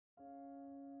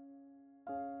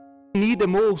need the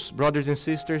most, brothers and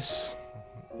sisters,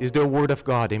 is the Word of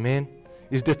God, amen?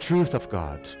 Is the truth of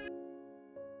God.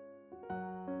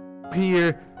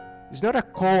 Here is not a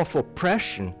call of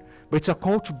oppression, but it's a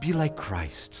call to be like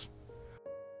Christ.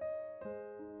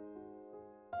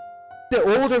 The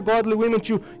older godly women,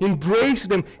 to embrace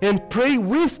them and pray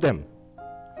with them.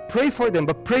 Pray for them,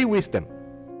 but pray with them.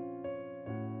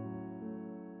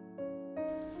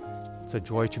 It's a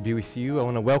joy to be with you. I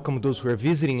want to welcome those who are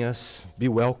visiting us. Be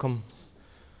welcome.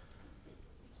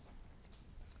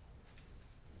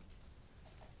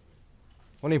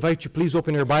 I want to invite you, please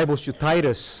open your Bibles to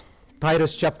Titus.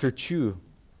 Titus chapter 2.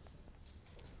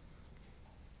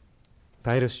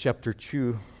 Titus chapter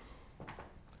 2.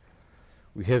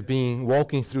 We have been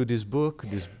walking through this book,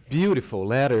 this beautiful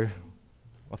letter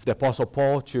of the Apostle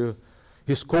Paul to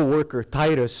his co-worker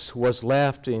Titus, who was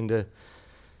left in the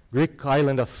Greek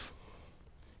island of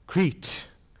Crete.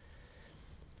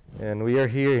 And we are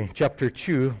here in chapter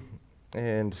 2.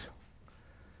 And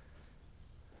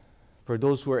for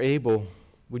those who are able,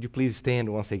 would you please stand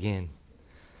once again?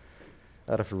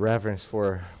 Out of reverence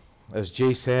for, as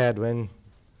Jay said, when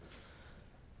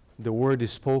the word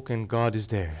is spoken, God is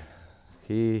there.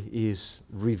 He is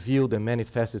revealed and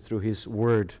manifested through His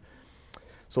Word.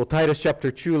 So Titus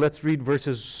chapter 2, let's read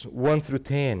verses 1 through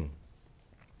 10.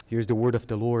 Here's the word of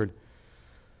the Lord.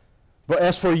 But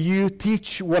as for you,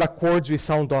 teach what accords with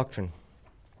sound doctrine.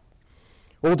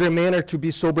 Older men are to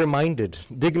be sober-minded,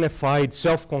 dignified,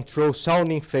 self-control,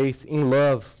 sound in faith, in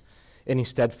love, and in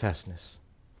steadfastness.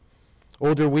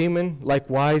 Older women,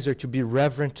 likewise, are to be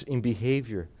reverent in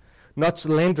behavior, not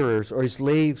slanderers or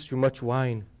slaves to much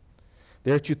wine.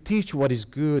 They are to teach what is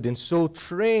good, and so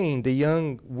train the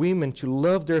young women to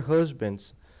love their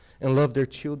husbands and love their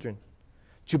children,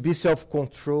 to be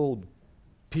self-controlled,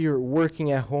 pure,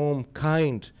 working at home,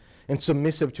 kind, and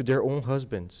submissive to their own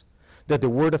husbands, that the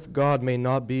word of God may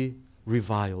not be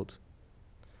reviled.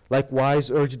 Likewise,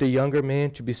 urge the younger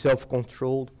men to be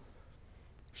self-controlled.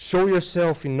 Show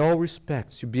yourself in all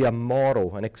respects to be a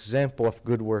model, an example of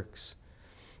good works.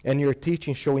 And your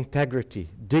teaching show integrity,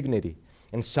 dignity,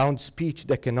 and sound speech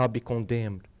that cannot be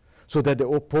condemned, so that the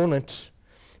opponent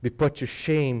be put to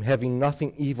shame, having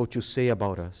nothing evil to say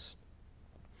about us.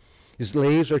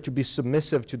 Slaves are to be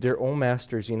submissive to their own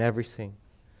masters in everything.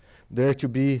 They are to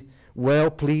be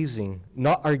well-pleasing,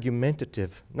 not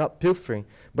argumentative, not pilfering,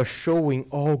 but showing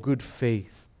all good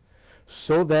faith,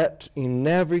 so that in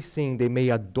everything they may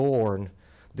adorn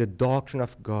the doctrine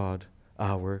of God,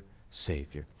 our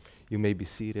Savior. You may be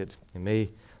seated, and may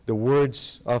the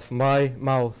words of my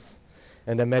mouth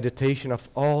and the meditation of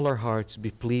all our hearts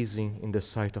be pleasing in the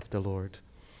sight of the Lord.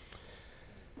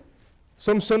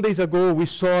 Some Sundays ago, we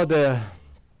saw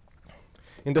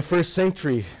in the first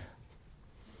century,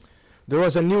 there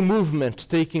was a new movement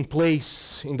taking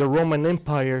place in the Roman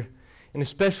Empire, and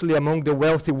especially among the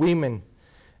wealthy women.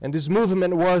 And this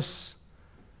movement was,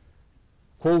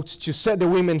 quotes, to set the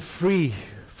women free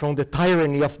from the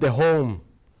tyranny of the home,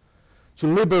 to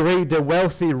liberate the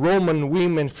wealthy Roman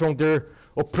women from their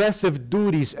oppressive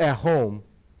duties at home.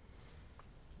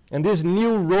 And this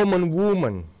new Roman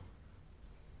woman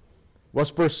was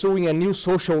pursuing a new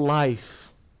social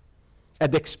life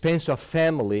at the expense of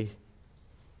family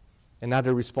and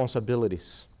other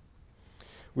responsibilities.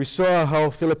 We saw how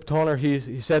Philip Toner,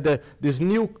 he said that this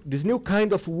new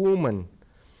kind of woman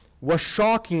was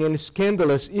shocking and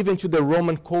scandalous even to the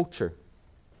Roman culture.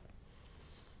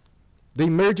 The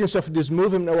emergence of this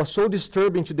movement was so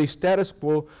disturbing to the status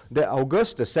quo that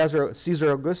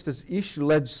Caesar Augustus issued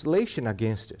legislation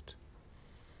against it.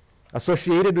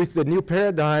 Associated with the new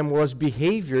paradigm was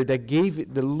behavior that gave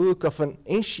it the look of an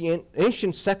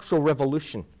ancient sexual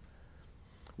revolution,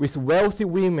 with wealthy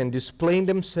women displaying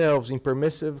themselves in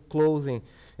permissive clothing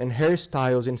and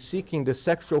hairstyles and seeking the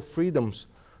sexual freedoms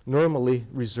normally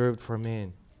reserved for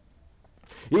men.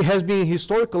 It has been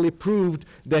historically proved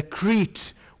that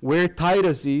Crete, where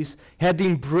Titus is, had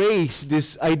embraced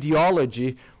this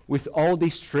ideology with all the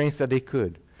strength that they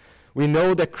could. We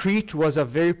know that Crete was a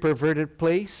very perverted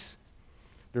place.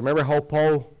 Remember how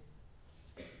Paul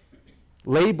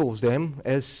labels them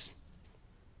as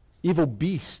evil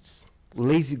beasts,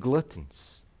 lazy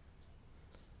gluttons.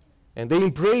 And they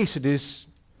embraced this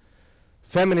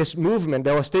feminist movement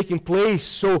that was taking place.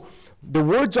 So the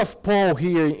words of Paul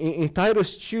here in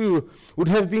Titus 2 would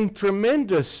have been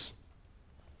tremendous,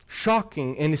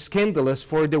 shocking and scandalous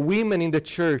for the women in the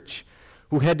church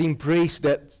who had embraced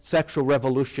that sexual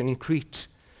revolution in Crete.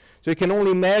 So you can only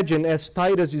imagine, as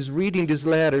Titus is reading this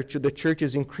letter to the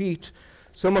churches in Crete,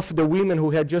 some of the women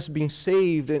who had just been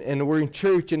saved and were in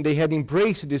church and they had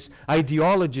embraced this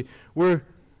ideology were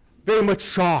very much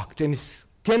shocked and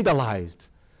scandalized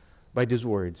by these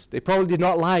words. They probably did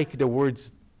not like the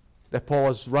words that Paul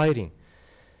was writing.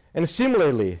 And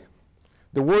similarly,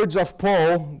 the words of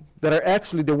Paul that are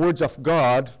actually the words of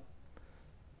God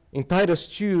in Titus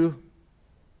 2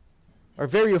 are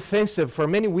very offensive for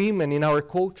many women in our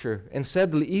culture, and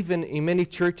sadly even in many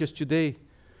churches today.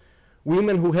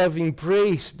 Women who have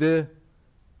embraced the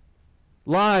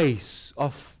lies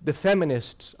of the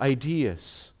feminist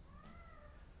ideas.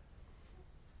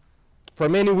 For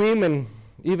many women,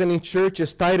 even in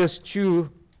churches, Titus 2,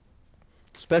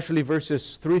 especially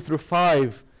verses 3 through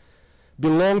 5,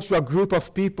 belongs to a group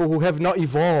of people who have not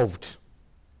evolved.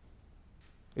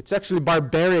 It's actually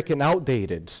barbaric and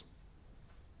outdated.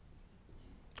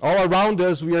 All around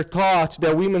us, we are taught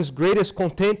that women's greatest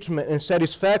contentment and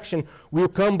satisfaction will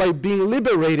come by being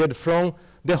liberated from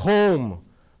the home,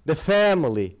 the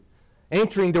family,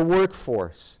 entering the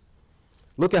workforce.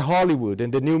 Look at Hollywood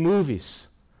and the new movies.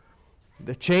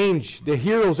 The change, the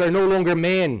heroes are no longer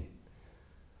men.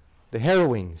 The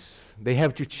heroines, they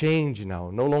have to change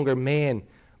now. No longer men,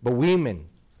 but women.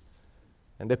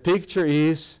 And the picture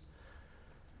is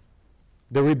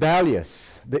the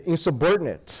rebellious, the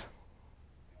insubordinate.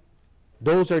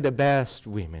 Those are the best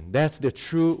women. That's the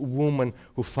true woman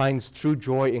who finds true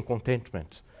joy and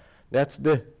contentment. That's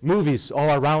the movies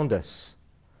all around us.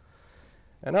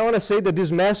 And I want to say that this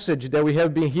message that we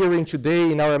have been hearing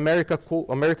today in our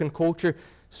American culture,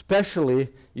 especially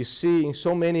you see in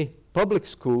so many public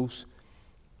schools,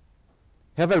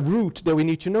 have a root that we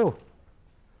need to know.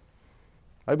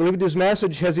 I believe this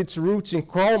message has its roots in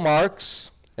Karl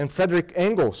Marx and Friedrich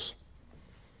Engels,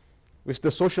 with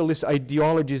the socialist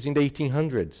ideologies in the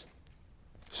 1800s.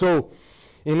 So,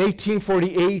 in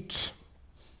 1848,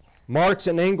 Marx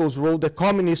and Engels wrote the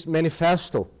Communist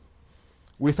Manifesto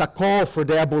with a call for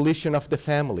the abolition of the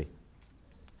family.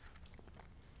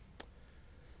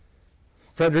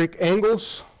 Friedrich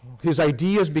Engels, his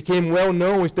ideas became well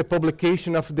known with the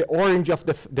publication of the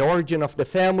Origin of the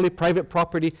Family, Private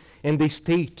Property, and the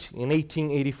State in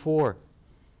 1884.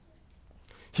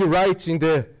 He writes in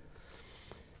this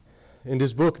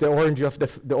book, The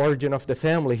Origin of the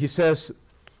Family, he says,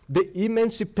 the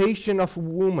emancipation of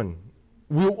woman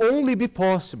will only be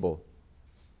possible,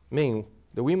 meaning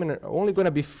the women are only going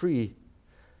to be free,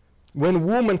 when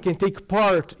women can take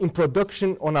part in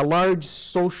production on a large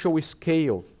social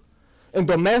scale, and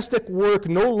domestic work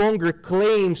no longer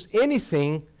claims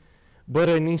anything but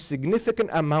an insignificant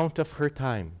amount of her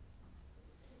time.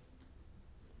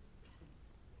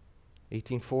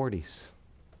 1840s.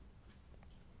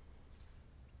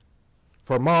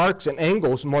 For Marx and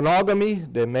Engels, monogamy,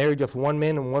 the marriage of one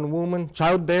man and one woman,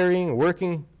 childbearing,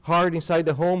 working hard inside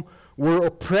the home, were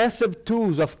oppressive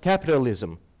tools of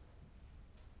capitalism.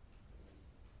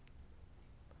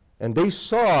 And they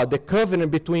saw the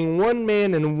covenant between one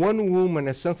man and one woman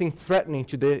as something threatening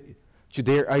to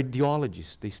their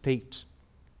ideologies, they state.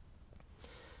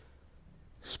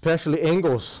 Especially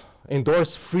Engels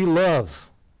endorsed free love,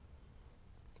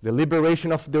 the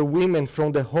liberation of the women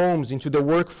from the homes into the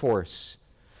workforce.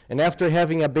 And after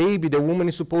having a baby, the woman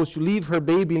is supposed to leave her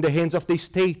baby in the hands of the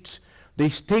state. The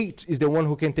state is the one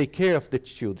who can take care of the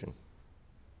children.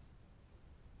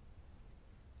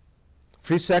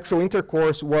 Free sexual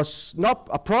intercourse was not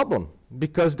a problem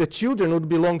because the children would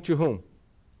belong to whom?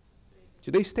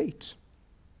 To the state.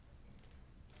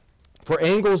 For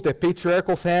Engels, the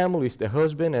patriarchal family is the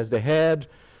husband as the head,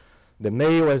 the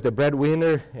male as the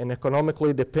breadwinner, and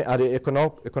economically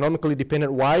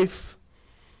dependent wife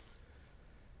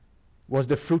was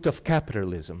the fruit of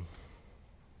capitalism.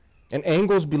 And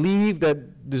Engels believed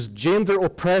that this gender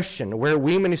oppression, where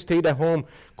women stayed at home,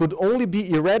 could only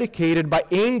be eradicated by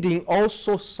ending all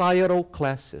societal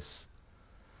classes.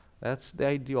 That's the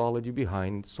ideology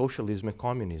behind socialism and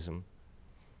communism.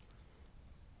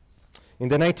 In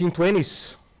the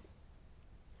 1920s,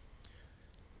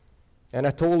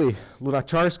 Anatoly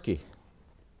Lunacharsky,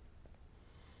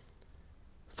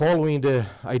 following the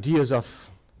ideas of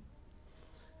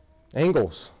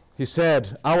Engels, he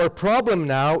said, our problem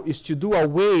now is to do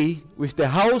away with the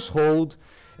household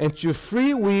and to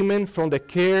free women from the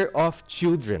care of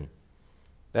children.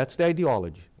 That's the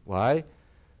ideology. Why?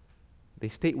 The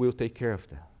state will take care of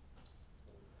that.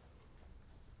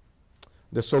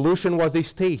 The solution was the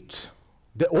state.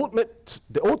 The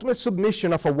ultimate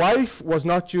submission of a wife was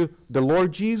not to the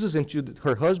Lord Jesus and to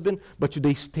her husband, but to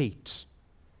the state.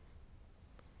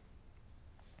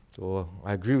 So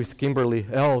I agree with Kimberly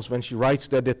Ells when she writes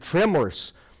that the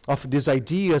tremors of these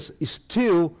ideas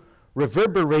still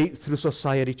reverberate through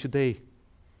society today.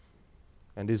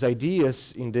 And these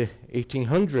ideas in the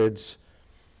 1800s,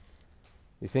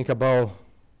 you think about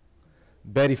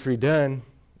Betty Friedan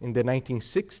in the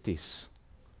 1960s,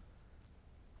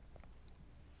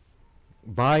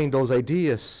 buying those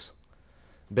ideas.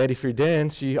 Betty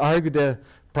Friedan, she argued that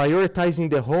prioritizing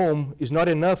the home is not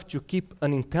enough to keep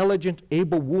an intelligent,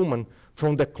 able woman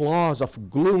from the claws of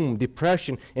gloom,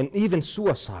 depression, and even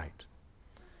suicide.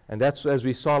 And that's, as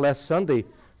we saw last Sunday,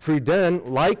 Friedan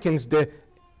likens the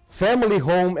family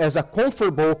home as a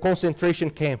comfortable concentration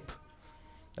camp.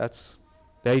 That's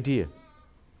the idea.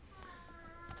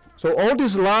 So all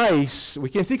these lies, we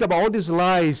can think about all these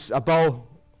lies about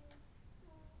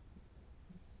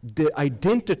the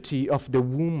identity of the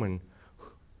woman,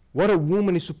 what a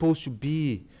woman is supposed to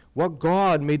be, what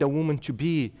God made a woman to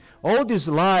be. All these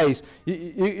lies,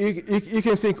 you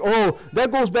can think, oh,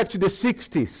 that goes back to the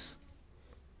 60s.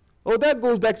 Oh, that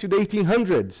goes back to the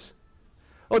 1800s.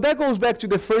 Oh, that goes back to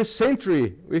the first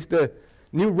century with the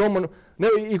new Roman. No,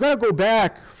 you got to go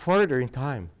back further in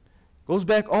time. Goes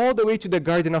back all the way to the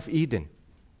Garden of Eden.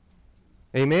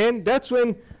 Amen? That's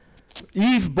when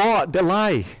Eve bought the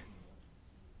lie.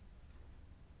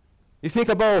 You think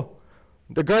about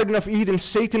the Garden of Eden,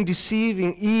 Satan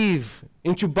deceiving Eve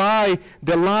into buy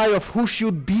the lie of who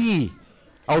should be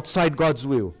outside God's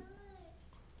will.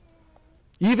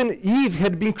 Even Eve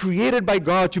had been created by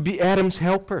God to be Adam's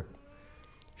helper.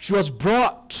 She was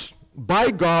brought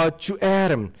by God to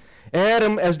Adam.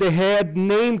 Adam, as the head,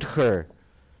 named her.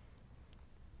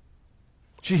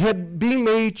 She had been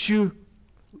made to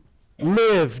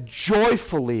live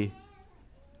joyfully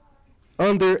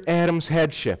under Adam's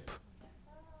headship.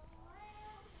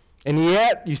 And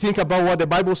yet, you think about what the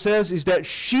Bible says, is that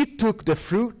she took the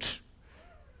fruit,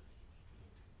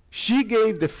 she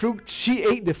gave the fruit, she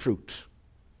ate the fruit.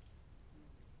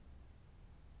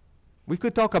 We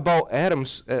could talk about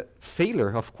Adam's failure,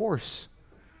 of course,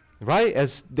 right?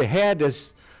 As the head,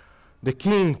 as the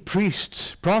king,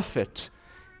 priest, prophet,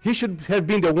 he should have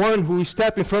been the one who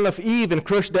stepped in front of Eve and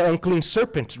crushed the unclean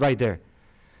serpent right there.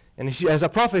 And as a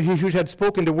prophet, he should have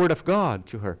spoken the word of God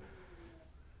to her.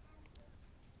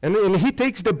 And he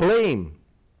takes the blame.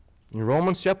 In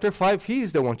Romans chapter 5, he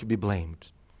is the one to be blamed.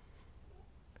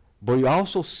 But you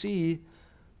also see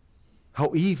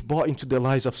how Eve bought into the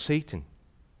lies of Satan.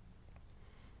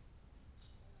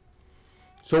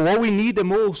 So what we need the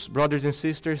most, brothers and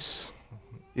sisters,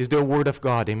 is the word of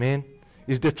God, amen?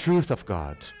 Is the truth of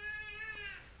God.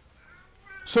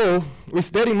 So,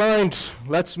 with that in mind,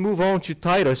 let's move on to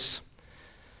Titus.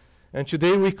 And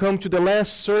today we come to the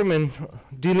last sermon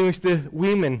dealing with the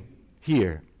women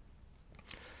here.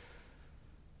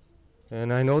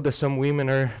 And I know that some women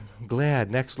are glad.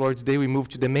 Next Lord's Day we move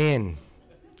to the men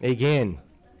again.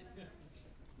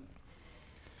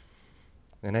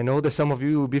 And I know that some of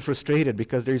you will be frustrated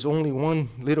because there's only one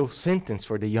little sentence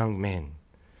for the young men.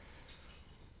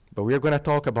 But we are going to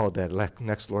talk about that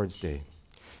next Lord's Day.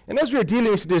 And as we're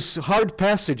dealing with this hard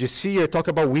passage, you see I talk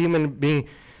about women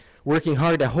working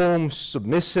hard at home,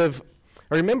 submissive.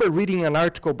 I remember reading an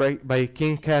article by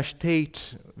King Cash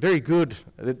Tate, very good,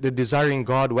 the Desiring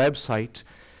God website.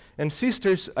 And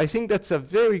sisters, I think that's a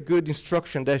very good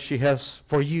instruction that she has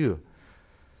for you.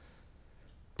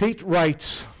 Tate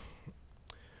writes,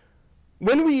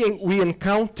 when we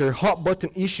encounter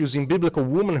hot-button issues in biblical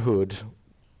womanhood,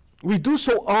 we do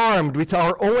so armed with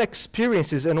our own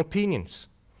experiences and opinions.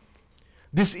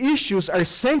 These issues are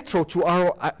central to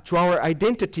our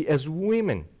identity as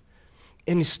women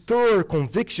and stir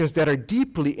convictions that are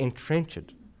deeply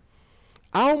entrenched.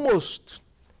 Almost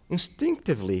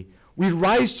instinctively, we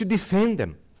rise to defend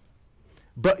them.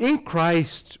 But in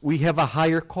Christ, we have a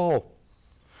higher call,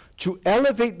 to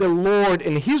elevate the Lord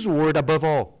and His Word above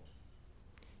all.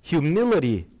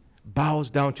 Humility bows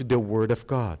down to the Word of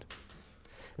God.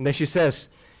 And then she says,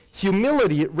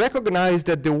 humility recognizes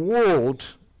that the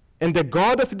world and the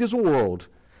God of this world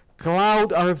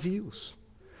cloud our views.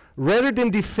 Rather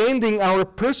than defending our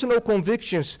personal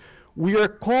convictions, we are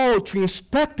called to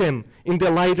inspect them in the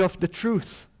light of the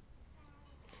truth.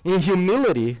 In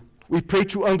humility, we pray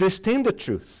to understand the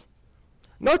truth,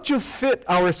 not to fit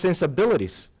our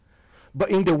sensibilities,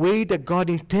 but in the way that God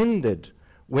intended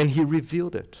when He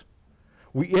revealed it.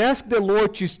 We ask the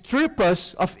Lord to strip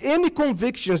us of any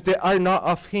convictions that are not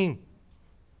of Him.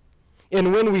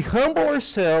 And when we humble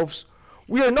ourselves,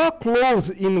 we are not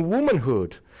clothed in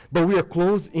womanhood, but we are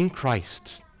clothed in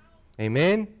Christ.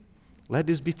 Amen? Let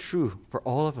this be true for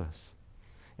all of us,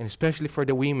 and especially for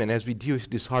the women as we deal with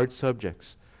these hard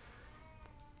subjects.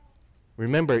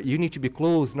 Remember, you need to be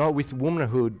clothed not with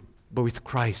womanhood, but with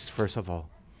Christ, first of all.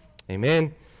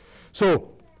 Amen?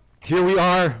 So, here we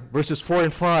are, verses 4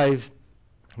 and 5.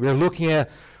 We are looking at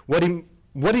what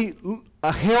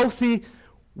a healthy,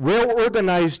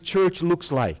 well-organized church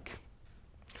looks like.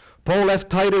 Paul left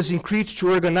Titus in Crete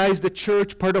to organize the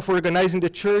church. Part of organizing the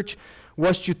church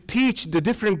was to teach the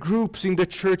different groups in the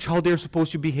church how they're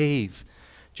supposed to behave,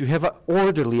 to have an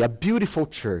orderly, a beautiful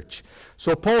church.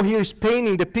 So Paul here is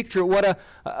painting the picture of what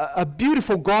a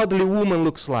beautiful godly woman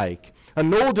looks like.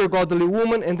 An older godly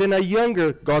woman and then a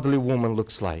younger godly woman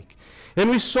looks like. And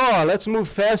we saw, let's move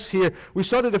fast here, we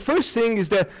saw that the first thing is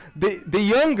that the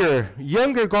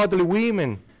younger godly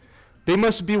women, they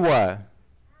must be what?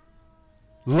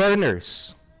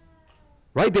 Learners.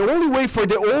 Right? The only way for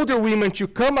the older women to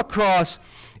come across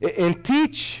and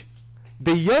teach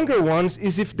the younger ones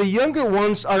is if the younger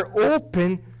ones are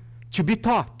open to be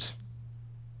taught.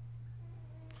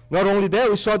 Not only that,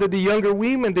 we saw that the younger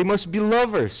women, they must be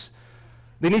lovers.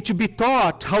 They need to be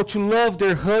taught how to love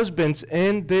their husbands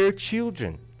and their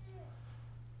children.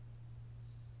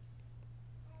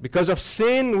 Because of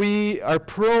sin, we are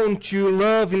prone to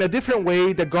love in a different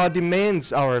way that God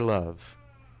demands our love.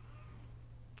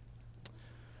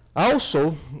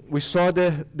 Also, we saw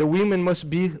that the women must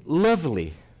be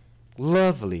lovely.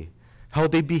 Lovely. How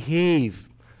they behave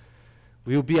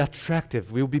will be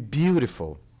attractive, will be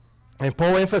beautiful. And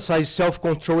Paul emphasized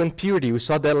self-control and purity. We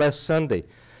saw that last Sunday.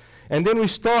 And then we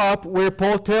stop where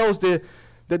Paul tells that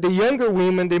the younger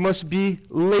women, they must be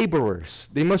laborers.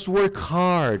 They must work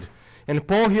hard. And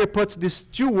Paul here puts these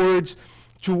two words,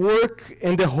 to work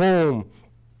in the home,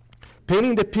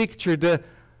 painting the picture, the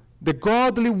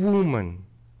godly woman,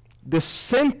 the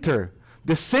center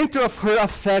of her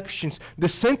affections, the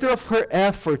center of her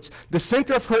efforts, the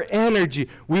center of her energy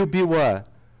will be what?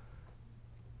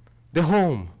 The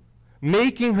home.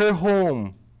 Making her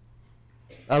home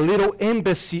a little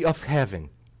embassy of heaven.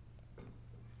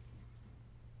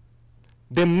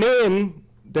 The man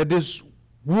that this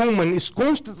woman is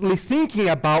constantly thinking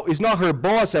about is not her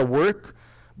boss at work,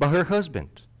 but her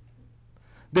husband.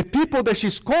 The people that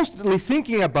she's constantly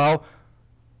thinking about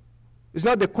is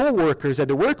not the co-workers at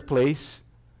the workplace,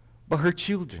 but her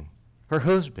children, her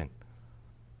husband,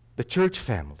 the church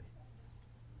family.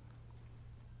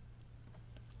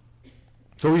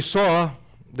 So we saw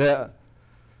that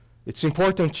it's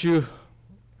important to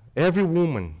every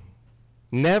woman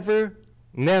never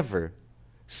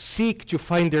seek to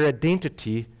find their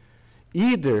identity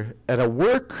either at a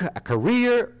work, a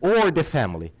career, or the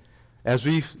family. As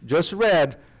we just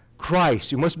read,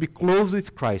 Christ. You must be clothed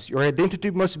with Christ. Your identity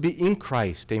must be in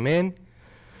Christ. Amen?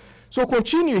 So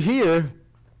continue here.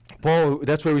 Paul,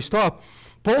 that's where we stop.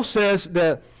 Paul says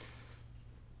that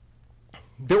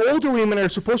the older women are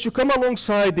supposed to come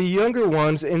alongside the younger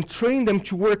ones and train them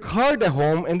to work hard at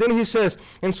home. And then he says,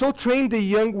 and so train the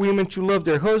young women to love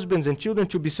their husbands and children,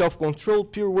 to be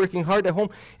self-controlled, pure, working hard at home.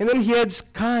 And then he adds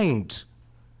kind.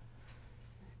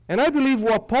 And I believe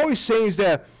what Paul is saying is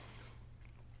that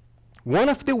one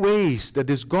of the ways that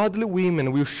these godly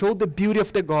women will show the beauty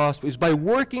of the gospel is by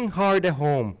working hard at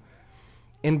home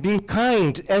and being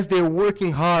kind as they're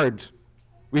working hard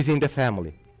within the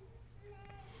family.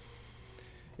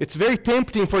 It's very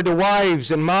tempting for the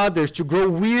wives and mothers to grow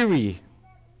weary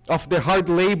of the hard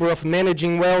labor of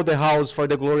managing well the house for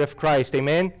the glory of Christ.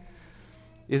 Amen?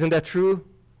 Isn't that true?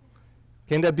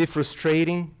 Can that be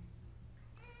frustrating?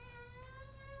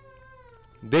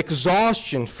 The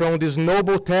exhaustion from this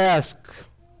noble task.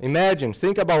 Imagine,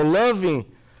 think about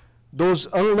loving those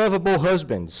unlovable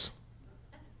husbands.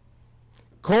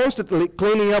 Constantly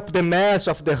cleaning up the mess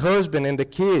of the husband and the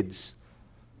kids.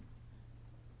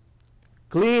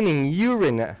 Cleaning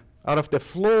urine out of the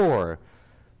floor,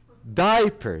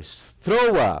 diapers,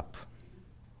 throw up,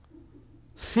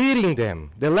 feeding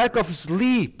them, the lack of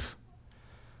sleep.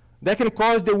 That can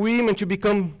cause the women to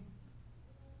become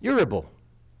irritable,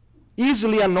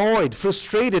 easily annoyed,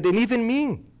 frustrated, and even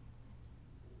mean.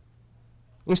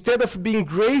 Instead of being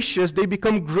gracious, they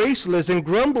become graceless and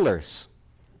grumblers.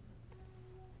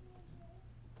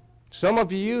 Some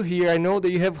of you here, I know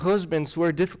that you have husbands who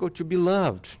are difficult to be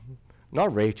loved.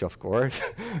 Not Rachel, of course.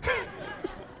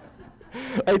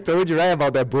 I told you, right,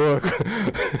 about that book.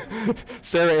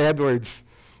 Sarah Edwards.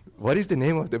 What is the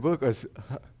name of the book?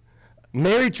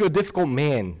 Married to a Difficult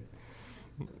Man.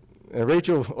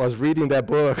 Rachel was reading that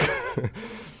book.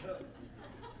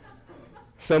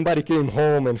 Somebody came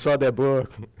home and saw that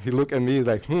book. He looked at me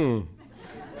like, I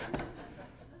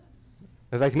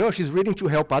was like, no, she's reading to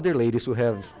help other ladies who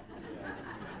have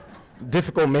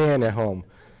difficult men at home.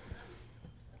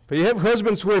 But you have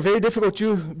husbands who are very difficult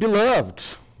to be loved,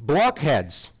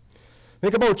 blockheads.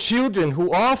 Think about children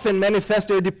who often manifest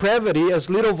their depravity as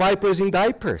little vipers in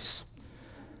diapers.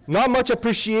 Not much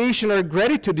appreciation or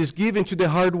gratitude is given to the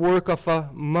hard work of a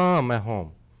mom at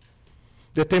home.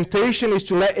 The temptation is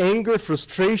to let anger,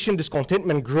 frustration,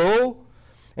 discontentment grow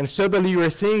And suddenly you are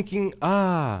thinking,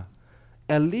 at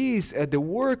least at the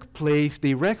workplace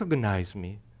they recognize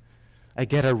me. I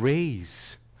get a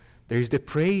raise. There is the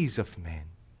praise of man.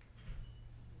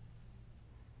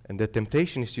 And the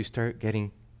temptation is to start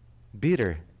getting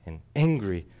bitter and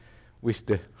angry with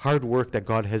the hard work that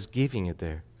God has given you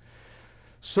there.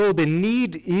 So the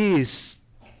need is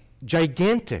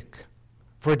gigantic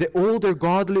for the older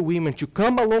godly women to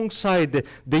come alongside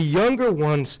the younger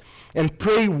ones and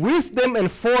pray with them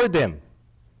and for them.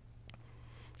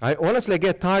 I honestly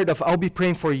get tired of, I'll be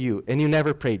praying for you, and you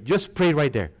never prayed. Just pray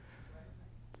right there.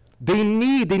 They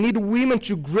need women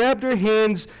to grab their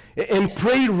hands and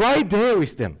pray right there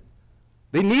with them.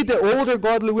 They need the older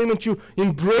godly women to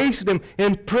embrace them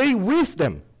and pray with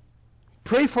them.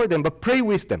 Pray for them, but pray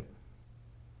with them.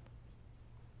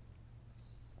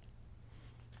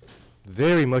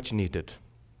 Very much needed.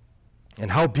 And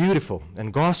how beautiful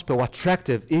and gospel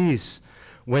attractive is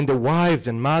when the wives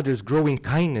and mothers grow in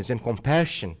kindness and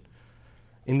compassion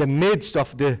in the midst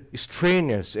of the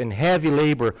strenuous and heavy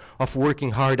labor of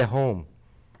working hard at home.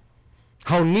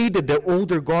 How needed the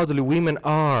older godly women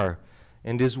are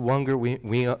in these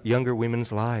younger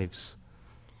women's lives.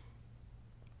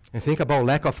 And think about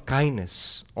lack of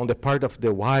kindness on the part of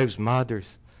the wives,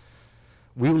 mothers.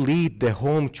 Will lead the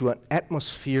home to an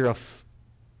atmosphere of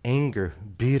anger,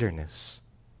 bitterness.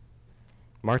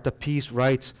 Martha Peace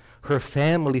writes, her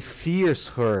family fears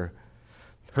her.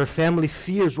 Her family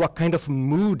fears what kind of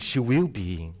mood she will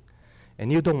be in.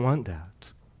 And you don't want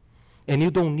that. And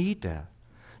you don't need that.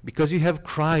 Because you have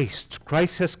Christ.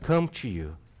 Christ has come to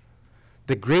you.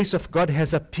 The grace of God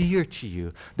has appeared to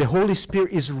you. The Holy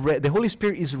Spirit is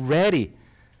ready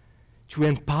to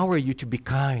empower you to be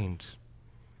kind,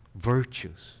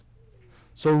 virtuous.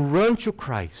 So run to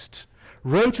Christ.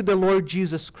 Run to the Lord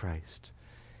Jesus Christ.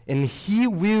 And He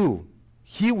will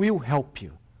help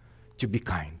you to be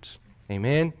kind.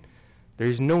 Amen? There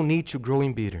is no need to grow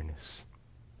in bitterness.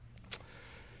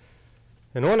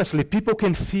 And honestly, people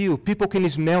can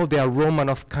smell the aroma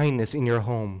of kindness in your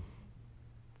home.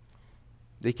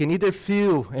 They can either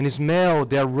feel and smell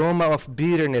the aroma of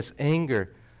bitterness,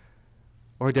 anger,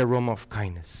 or the aroma of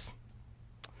kindness.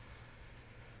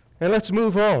 And let's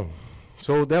move on.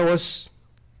 So that was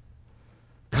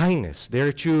kindness.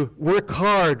 They're to work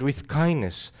hard with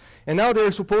kindness. And now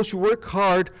they're supposed to work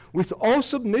hard with all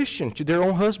submission to their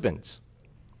own husbands.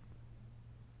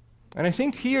 And I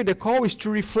think here the call is to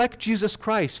reflect Jesus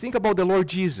Christ. Think about the Lord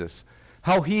Jesus,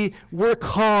 how He worked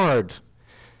hard.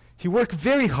 He worked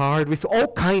very hard with all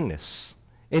kindness.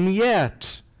 And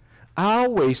yet,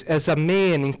 always as a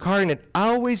man incarnate,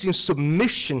 always in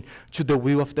submission to the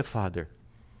will of the Father.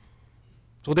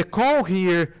 So the call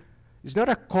here is not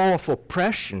a call of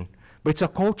oppression, but it's a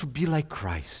call to be like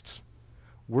Christ,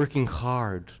 working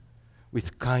hard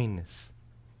with kindness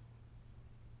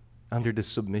under the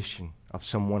submission of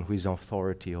someone who is in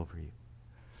authority over you.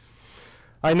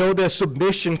 I know that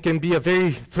submission can be a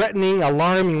very threatening,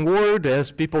 alarming word,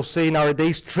 as people say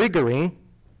nowadays, triggering.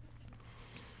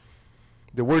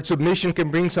 The word submission can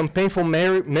bring some painful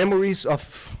memories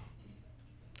of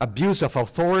abuse of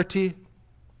authority.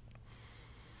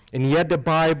 And yet the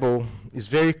Bible is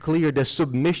very clear that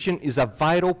submission is a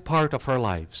vital part of our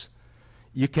lives.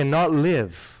 You cannot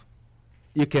live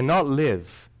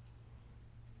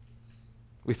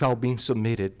without being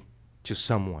submitted to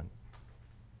someone.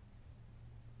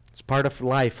 It's part of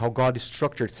life, how God has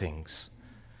structured things.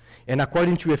 And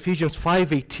according to Ephesians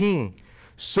 5:18,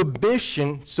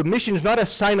 submission is not a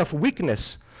sign of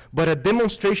weakness, but a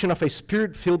demonstration of a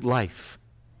Spirit-filled life.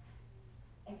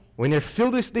 When you're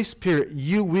filled with the Spirit,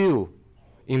 you will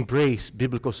embrace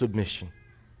biblical submission.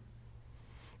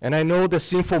 And I know that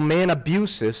sinful man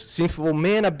abuses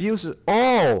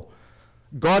all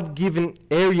God-given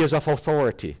areas of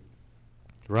authority.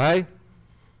 Right?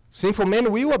 Sinful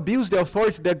men will abuse the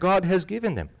authority that God has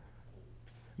given them.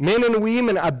 Men and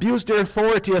women abuse their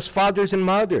authority as fathers and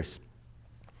mothers.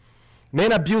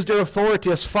 Men abuse their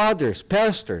authority as fathers,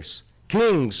 pastors,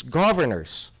 kings,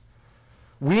 governors.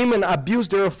 Women abuse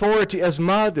their authority as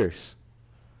mothers.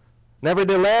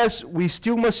 Nevertheless, we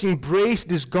still must embrace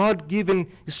these God-given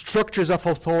structures of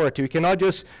authority. We cannot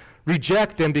just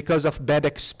reject them because of bad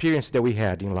experience that we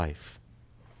had in life.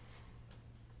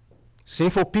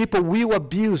 Sinful people will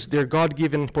abuse their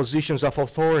God-given positions of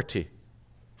authority.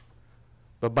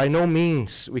 But by no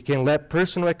means we can let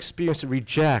personal experience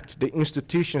reject the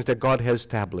institutions that God has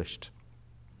established.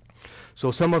 So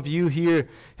some of you here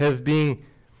have been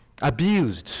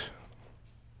abused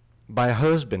by a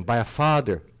husband, by a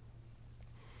father.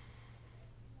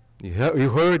 You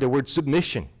heard the word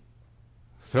submission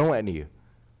thrown at you.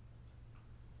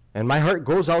 And my heart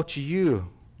goes out to you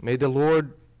May the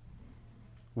Lord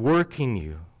work in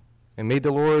you. And may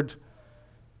the Lord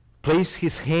place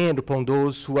his hand upon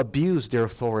those who abuse their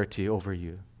authority over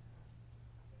you.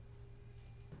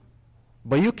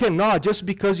 But you cannot, just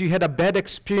because you had a bad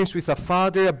experience with a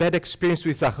father, a bad experience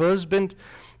with a husband,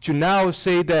 to now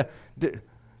say that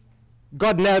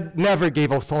God never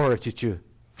gave authority to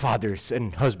fathers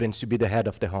and husbands to be the head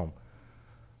of the home.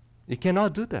 You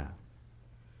cannot do that.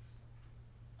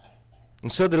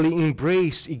 And suddenly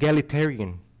embrace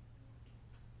egalitarian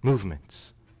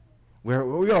movements, where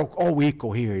we are all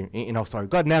equal here in authority.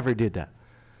 God never did that.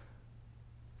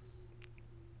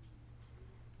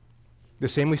 The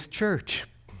same with church.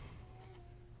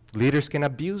 Leaders can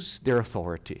abuse their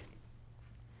authority.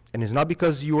 And it's not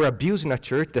because you are abusing a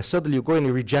church that suddenly you go and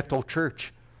you reject all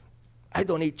church. I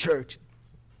don't need church.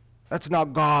 That's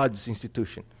not God's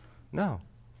institution. No.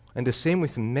 And the same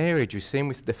with marriage, the same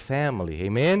with the family.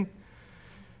 Amen?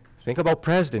 Think about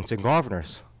presidents and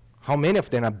governors. How many of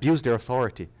them abuse their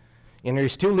authority? And you're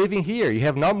still living here. You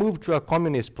have not moved to a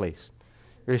communist place.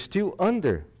 You're still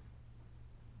under.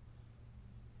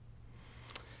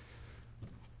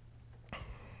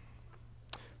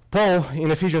 Paul,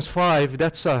 in Ephesians 5,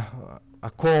 that's a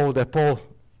call that Paul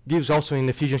gives also in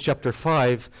Ephesians chapter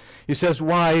 5. He says,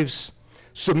 wives,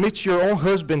 submit to your own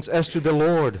husbands as to the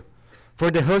Lord. For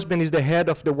the husband is the head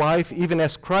of the wife, even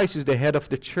as Christ is the head of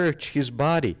the church, his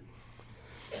body.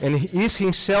 And he is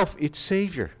himself its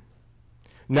Savior.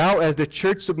 Now, as the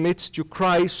church submits to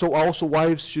Christ, so also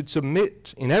wives should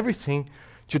submit in everything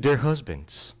to their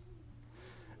husbands.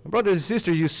 Brothers and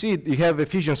sisters, you see, you have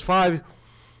Ephesians 5,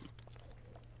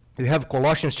 you have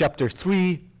Colossians chapter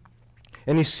 3,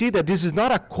 and you see that this is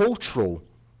not a cultural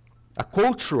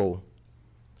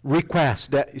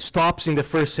request that stops in the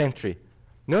first century.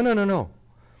 No.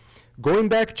 Going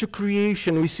back to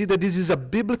creation, we see that this is a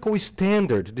biblical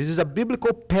standard. This is a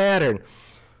biblical pattern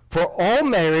for all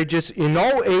marriages, in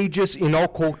all ages, in all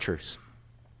cultures.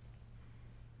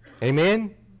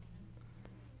 Amen?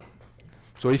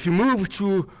 So if you move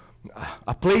to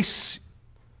a place,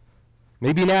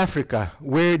 maybe in Africa,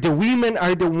 where the women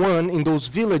are the one in those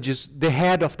villages, the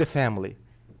head of the family,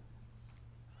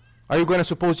 are you going to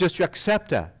suppose just to accept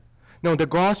that? No, the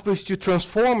gospel is to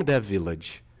transform that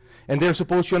village. And they're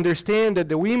supposed to understand that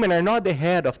the women are not the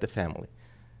head of the family.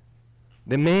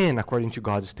 The men, according to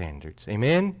God's standards.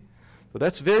 Amen? So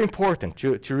that's very important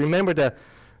to remember that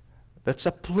that's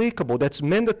applicable, that's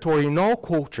mandatory in all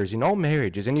cultures, in all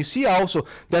marriages. And you see also,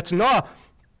 that's not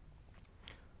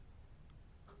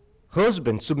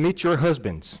husbands, submit your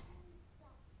husbands.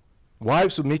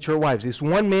 Wives, submit your wives. It's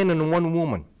one man and one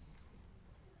woman.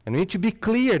 And we need to be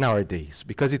clear nowadays,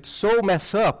 because it's so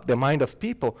mess up the mind of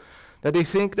people that they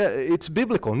think that it's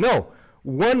biblical. No,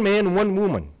 one man, one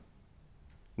woman.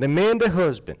 The man, the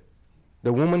husband.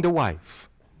 The woman, the wife.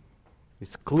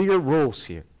 It's clear roles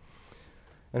here.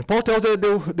 And Paul tells that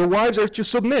the wives are to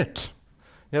submit.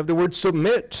 You have the word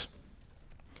submit.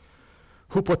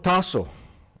 Hupotasso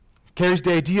carries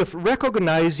the idea of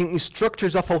recognizing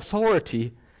structures of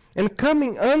authority and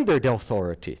coming under the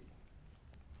authority.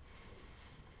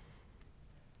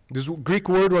 This Greek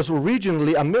word was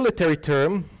originally a military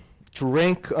term, to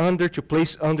rank under, to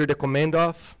place under the command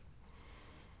of.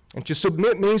 And to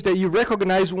submit means that you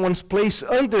recognize one's place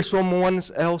under someone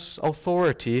else's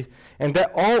authority, and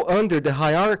that all under the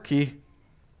hierarchy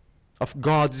of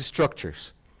God's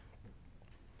structures.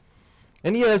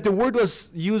 And yes, the word was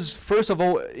used first of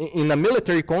all in a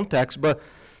military context, but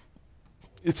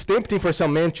it's tempting for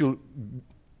some men to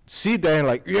sit there and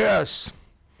like, yes,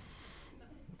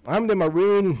 I'm the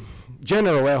Marine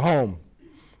general at home.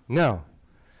 No.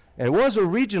 And it was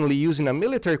originally used in a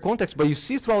military context, but you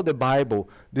see throughout the Bible,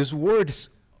 this word is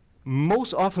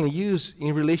most often used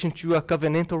in relation to a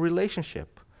covenantal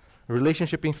relationship, a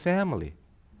relationship in family,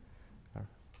 a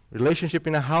relationship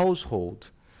in a household.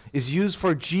 Is used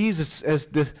for Jesus as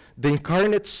the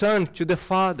incarnate Son to the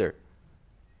Father.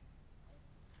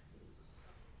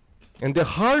 And the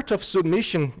heart of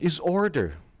submission is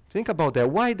order. Think about that.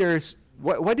 Why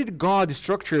did God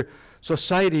structure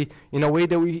society in a way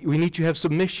that we need to have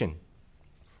submission?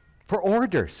 For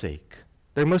order's sake.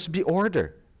 There must be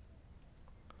order.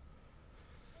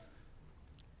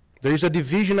 There is a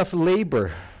division of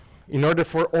labor in order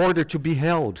for order to be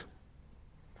held.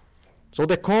 So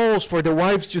the calls for the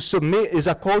wives to submit is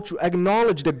a call to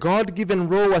acknowledge the God-given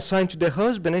role assigned to the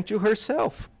husband and to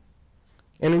herself,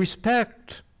 and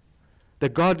respect the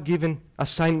God-given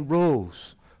assigned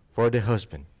roles for the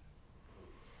husband.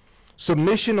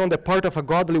 Submission on the part of a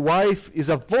godly wife is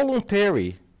a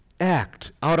voluntary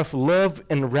act out of love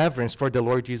and reverence for the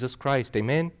Lord Jesus Christ.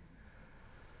 Amen?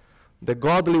 The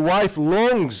godly wife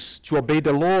longs to obey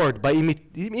the Lord by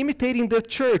imitating the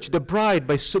church, the bride,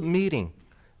 by submitting,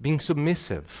 being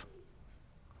submissive.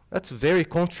 That's very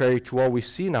contrary to what we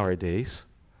see nowadays.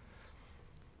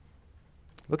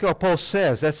 Look at what Paul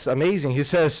says. That's amazing. He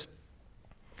says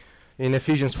in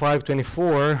Ephesians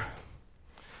 5:24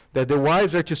 that the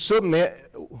wives are to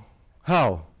submit,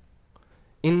 how?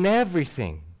 In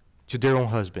everything to their own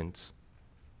husbands.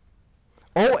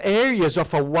 All areas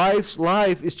of a wife's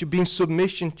life is to be in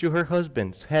submission to her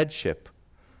husband's headship.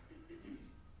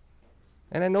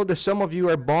 And I know that some of you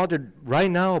are bothered right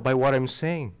now by what I'm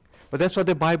saying, but that's what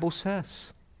the Bible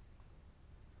says.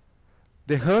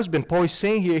 The husband, Paul is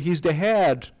saying here, he's the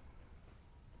head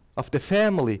of the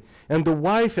family. And the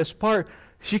wife, as part,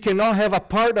 she cannot have a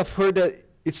part of her that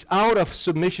is out of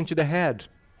submission to the head.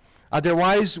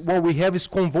 Otherwise, what we have is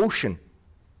convulsion.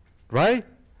 Right?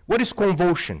 What is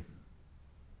convulsion?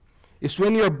 It's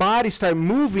when your body starts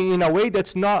moving in a way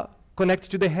that's not connected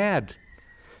to the head.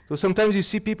 So sometimes you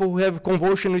see people who have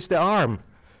convulsion with the arm.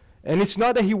 And it's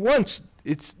not that he wants,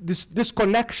 it's this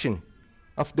disconnection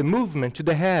of the movement to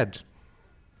the head.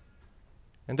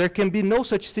 And there can be no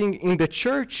such thing in the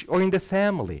church or in the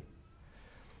family.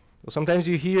 So sometimes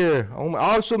you hear,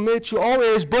 I'll submit to all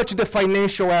areas but to the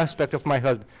financial aspect of my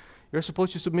husband. You're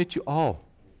supposed to submit to all.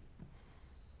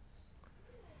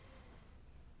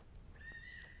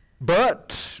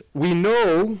 But we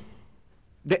know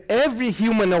that every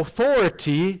human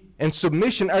authority and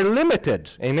submission are limited.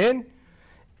 Amen?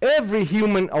 Every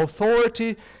human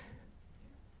authority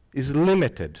is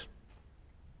limited.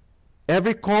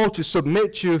 Every call to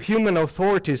submit to human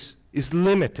authorities is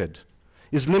limited.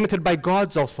 Is limited by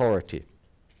God's authority.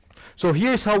 So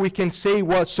here's how we can say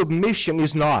what submission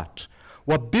is not.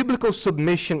 What biblical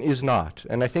submission is not.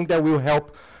 And I think that will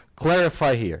help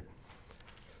clarify here.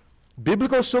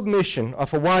 Biblical submission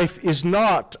of a wife is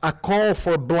not a call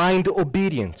for blind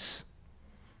obedience.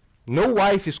 No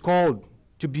wife is called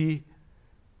to be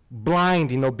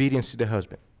blind in obedience to the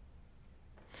husband.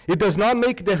 It does not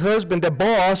make the husband the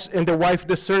boss and the wife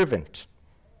the servant.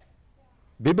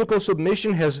 Biblical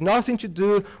submission has nothing to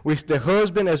do with the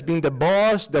husband as being the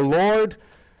boss, the Lord,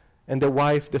 and the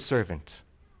wife the servant.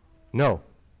 No.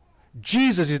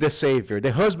 Jesus is the Savior.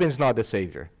 The husband is not the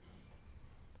Savior.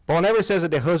 Paul never says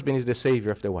that the husband is the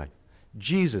Savior of the wife.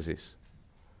 Jesus is.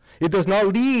 It does not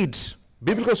lead,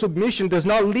 biblical submission does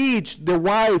not lead the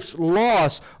wife's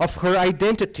loss of her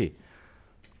identity,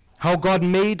 how God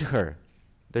made her.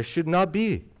 There should not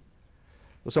be.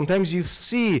 Sometimes you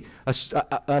see an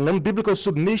unbiblical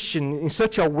submission in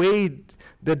such a way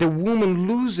that the woman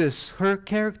loses her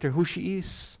character, who she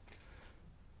is.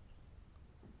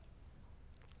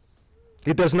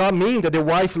 It does not mean that the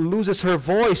wife loses her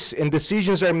voice and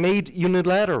decisions are made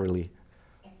unilaterally.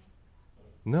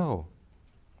 No,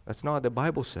 that's not what the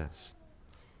Bible says.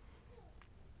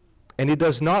 And it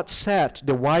does not set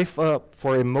the wife up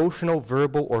for emotional,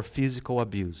 verbal, or physical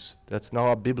abuse. That's not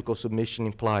what biblical submission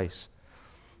implies.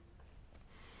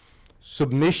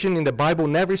 Submission in the Bible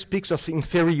never speaks of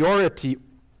inferiority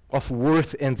of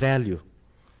worth and value.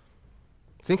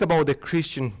 Think about the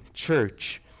Christian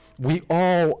church. We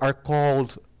all are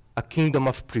called a kingdom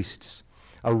of priests,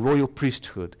 a royal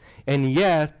priesthood. And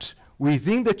yet,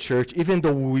 within the church, even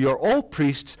though we are all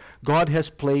priests, God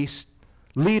has placed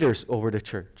leaders over the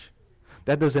church.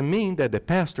 That doesn't mean that the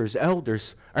pastors,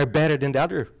 elders, are better than the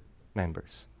other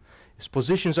members. It's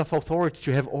positions of authority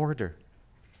to have order.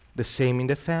 The same in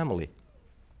the family.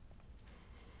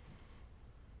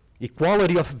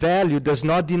 Equality of value does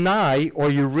not deny or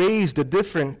erase the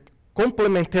different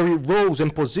complementary roles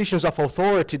and positions of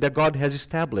authority that God has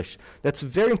established. That's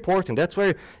very important. That's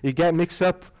where you get mixed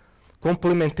up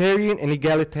complementarian and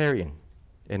egalitarian.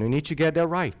 And we need to get that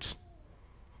right.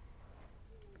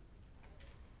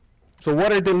 So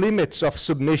what are the limits of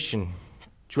submission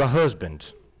to a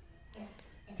husband?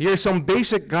 Here are some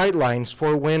basic guidelines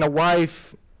for when a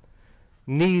wife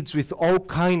needs with all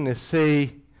kindness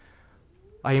say,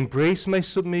 I embrace my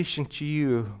submission to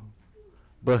you,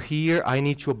 but here I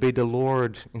need to obey the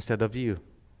Lord instead of you.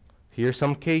 Here are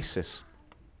some cases.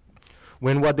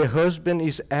 When what the husband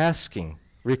is asking,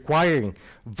 requiring,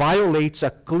 violates a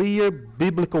clear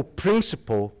biblical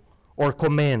principle or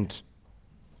command.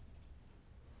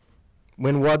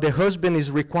 When what the husband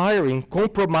is requiring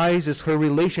compromises her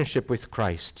relationship with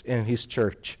Christ and his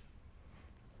church.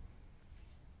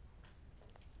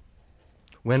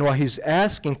 When what he's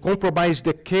asking compromises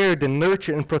the care, the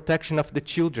nurture, and protection of the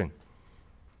children.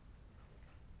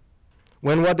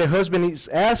 When what the husband is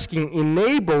asking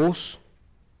enables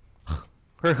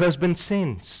her husband's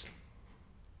sins.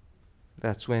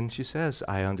 That's when she says,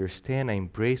 I understand, I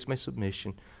embrace my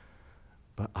submission,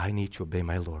 but I need to obey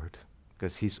my Lord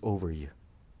because He's over you.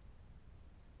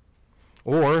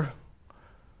 Or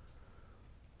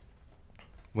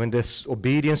when this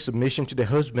obedience, submission to the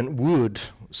husband would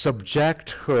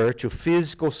subject her to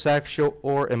physical, sexual,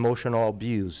 or emotional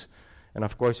abuse. And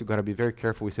of course, you've got to be very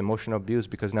careful with emotional abuse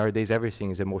because nowadays everything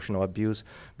is emotional abuse,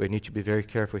 but you need to be very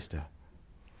careful with that.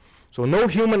 So no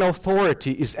human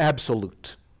authority is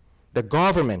absolute. The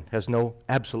government has no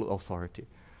absolute authority.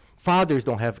 Fathers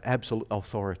don't have absolute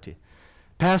authority.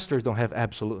 Pastors don't have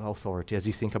absolute authority as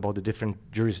you think about the different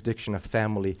jurisdiction of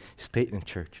family, state, and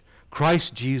church.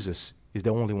 Christ Jesus is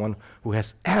the only one who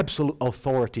has absolute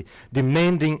authority,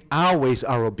 demanding always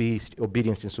our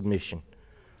obedience and submission.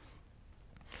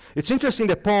 It's interesting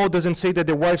that Paul doesn't say that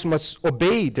the wives must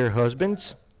obey their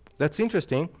husbands. That's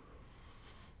interesting.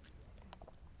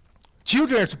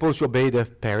 Children are supposed to obey their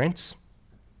parents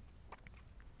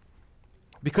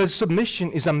because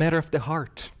submission is a matter of the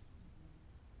heart.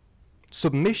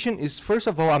 Submission is, first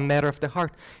of all, a matter of the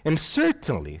heart. And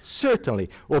certainly,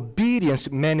 obedience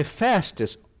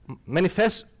manifests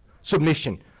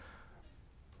submission.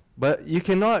 But you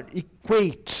cannot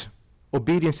equate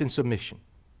obedience and submission.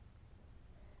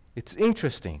 It's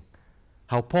interesting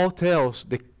how Paul tells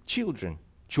the children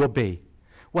to obey.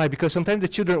 Why? Because sometimes the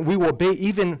children will obey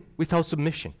even without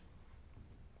submission.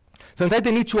 Sometimes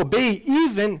they need to obey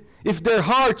even if their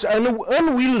hearts are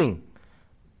unwilling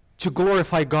to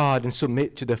glorify God and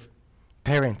submit to the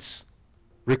parents'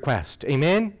 request.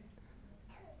 Amen?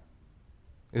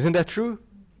 Isn't that true?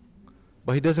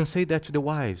 But he doesn't say that to the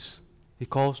wives. He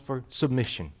calls for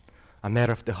submission, a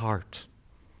matter of the heart.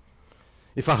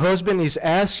 If a husband is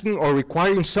asking or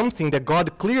requiring something that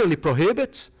God clearly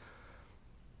prohibits,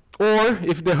 or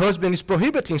if the husband is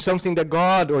prohibiting something that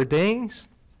God ordains,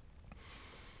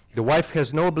 the wife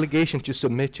has no obligation to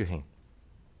submit to him.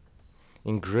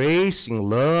 In grace, in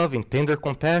love, in tender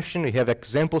compassion, we have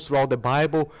examples throughout the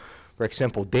Bible. For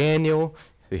example, Daniel,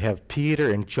 we have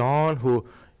Peter and John who,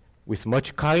 with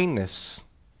much kindness,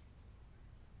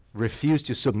 refused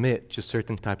to submit to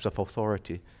certain types of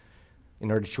authority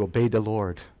in order to obey the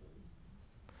Lord.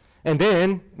 And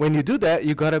then, when you do that,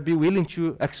 you got to be willing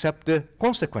to accept the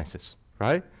consequences,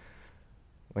 right?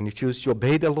 When you choose to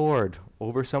obey the Lord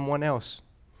over someone else,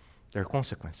 there are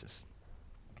consequences.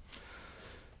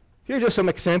 Here are just some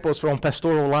examples from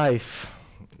pastoral life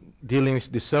dealing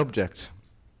with this subject.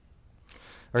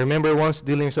 I remember once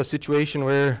dealing with a situation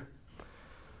where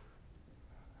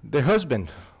the husband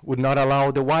would not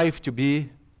allow the wife to be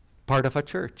part of a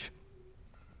church.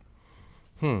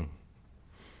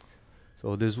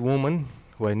 So this woman,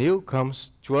 who I knew,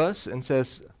 comes to us and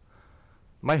says,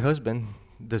 my husband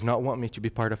does not want me to be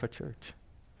part of a church.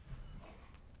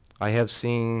 I have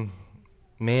seen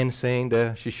men saying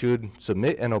that she should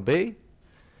submit and obey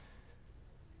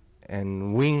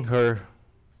and win her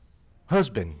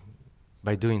husband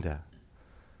by doing that.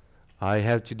 I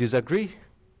have to disagree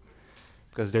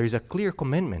because there is a clear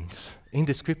commandment in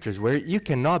the scriptures where you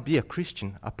cannot be a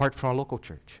Christian apart from a local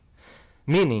church.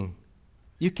 Meaning,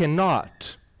 you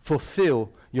cannot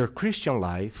fulfill your Christian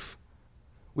life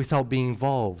without being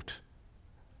involved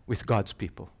with God's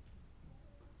people.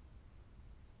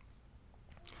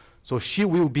 So she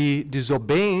will be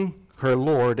disobeying her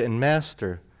Lord and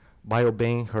Master by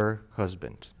obeying her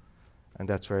husband. And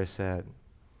that's where I said,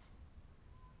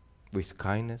 with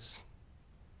kindness,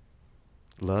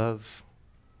 love,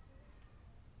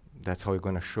 that's how you're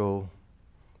going to show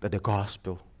that the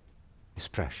gospel is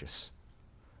precious,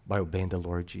 by obeying the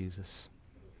Lord Jesus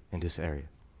in this area.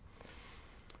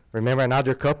 Remember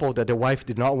another couple that the wife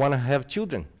did not want to have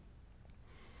children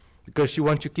because she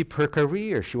wanted to keep her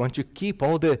career. She wanted to keep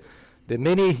all the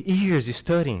many years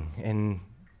studying and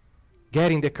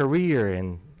getting the career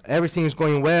and everything is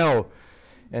going well.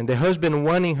 And the husband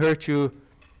wanting her to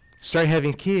start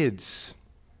having kids.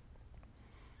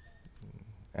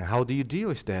 And how do you deal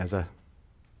with that as a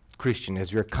Christian,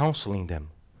 as you're counseling them?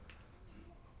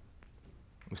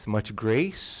 With much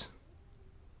grace,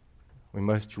 with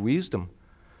much wisdom,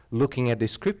 looking at the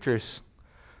scriptures,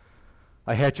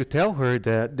 I had to tell her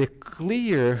that the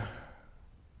clear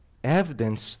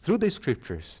evidence through the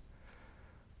scriptures,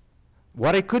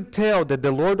 what I could tell that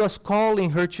the Lord was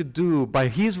calling her to do by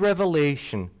His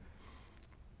revelation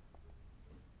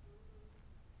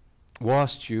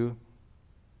was to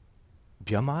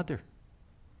be a mother.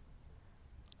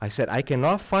 I said, I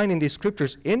cannot find in the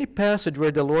scriptures any passage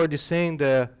where the Lord is saying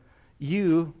that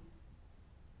you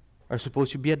are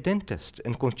supposed to be a dentist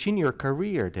and continue your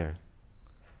career there.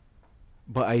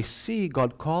 But I see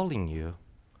God calling you.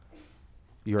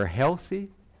 You're healthy.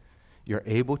 You're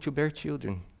able to bear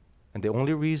children. And the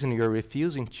only reason you're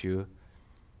refusing to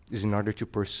is in order to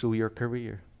pursue your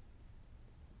career.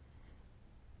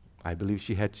 I believe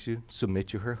she had to submit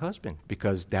to her husband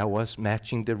because that was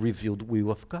matching the revealed will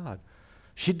of God.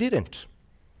 She didn't.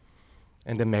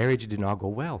 And the marriage did not go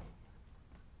well.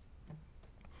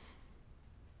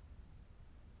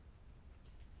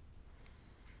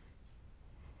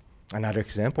 Another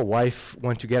example, wife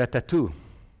wants to get a tattoo.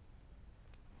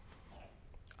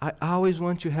 I always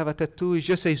want to have a tattoo. It's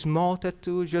just a small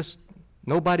tattoo, just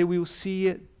nobody will see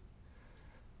it.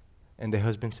 And the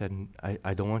husband said,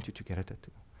 I don't want you to get a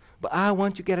tattoo. But I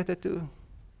want to get a tattoo.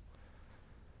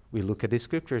 We look at the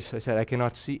scriptures. I said, I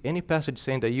cannot see any passage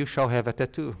saying that you shall have a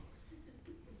tattoo.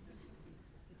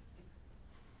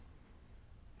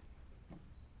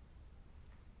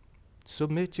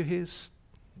 Submit to his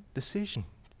decision.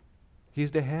 He's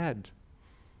the head.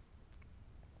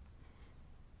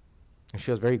 And she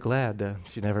was very glad that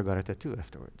she never got a tattoo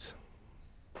afterwards.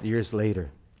 Years later.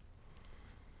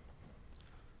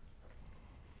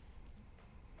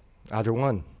 Other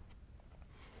one.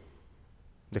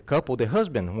 The couple, the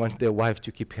husband, wants the wife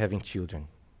to keep having children.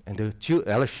 And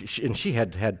she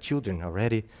had had children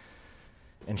already.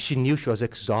 And she knew she was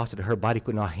exhausted. Her body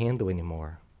could not handle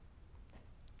anymore.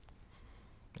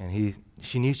 And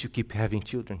she needs to keep having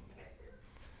children.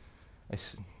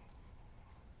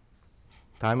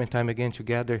 Time and time again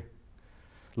together,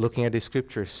 looking at the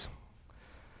scriptures.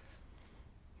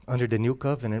 Under the new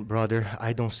covenant, brother,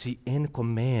 I don't see any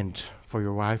command for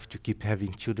your wife to keep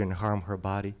having children and harm her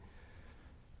body.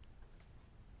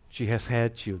 She has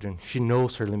had children. She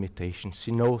knows her limitations.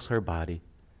 She knows her body.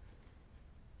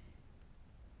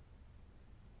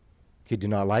 He did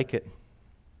not like it.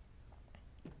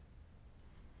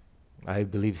 I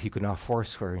believe he could not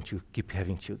force her to keep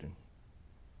having children.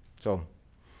 So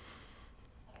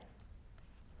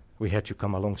we had to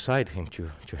come alongside him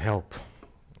to help.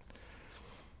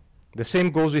 The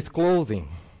same goes with clothing,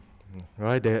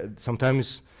 right?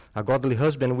 Sometimes a godly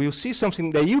husband will see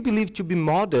something that you believe to be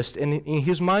modest, and in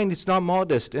his mind it's not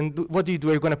modest. And what do?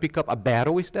 Are you going to pick up a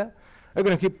battle with that? Are you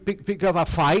going to pick up a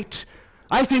fight?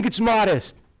 I think it's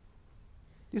modest.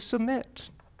 You submit.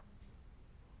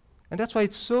 And that's why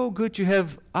it's so good to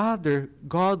have other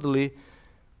godly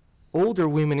older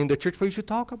women in the church for you to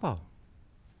talk about.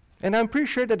 And I'm pretty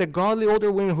sure that the godly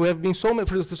older women who have been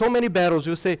through so many battles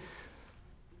will say,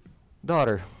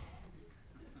 daughter,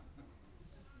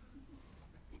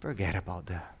 forget about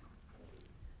that.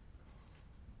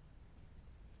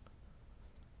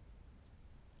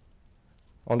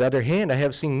 On the other hand, I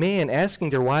have seen men asking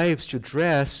their wives to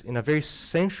dress in a very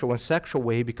sensual and sexual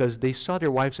way because they saw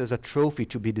their wives as a trophy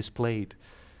to be displayed.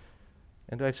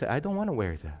 And the wife said, I don't want to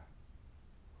wear that.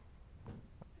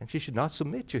 And she should not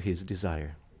submit to his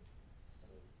desire.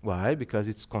 Why? Because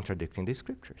it's contradicting the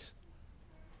scriptures.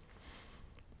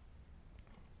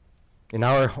 In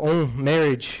our own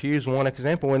marriage, here's one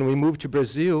example. When we moved to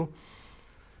Brazil,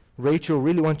 Rachel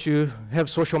really wanted to have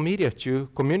social media to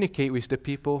communicate with the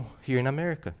people here in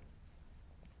America.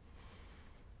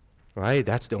 Right?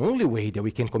 That's the only way that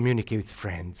we can communicate with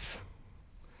friends.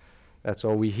 That's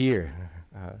all we hear.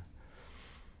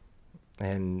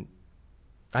 And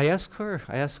I asked her,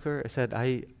 I said,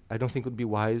 I don't think it would be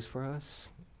wise for us.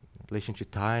 In relation to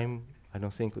time, I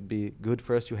don't think it would be good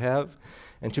for us to have.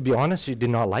 And to be honest, she did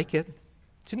not like it.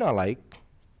 She did not like.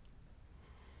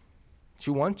 She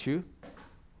wanted to.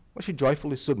 Well, she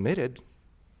joyfully submitted.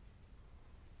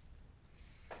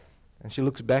 And she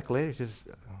looks back later, she says,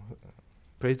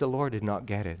 praise the Lord, did not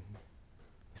get it.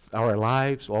 It's our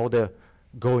lives, all the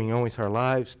going on with our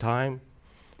lives, time.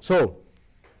 So,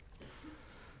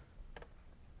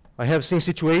 I have seen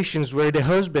situations where the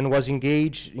husband was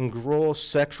engaged in gross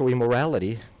sexual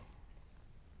immorality,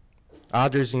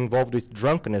 others involved with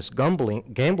drunkenness,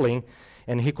 gambling,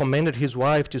 and he commanded his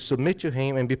wife to submit to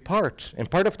him and be part. And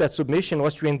part of that submission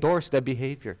was to endorse that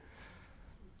behavior.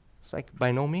 It's like,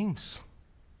 by no means.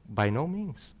 By no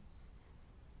means.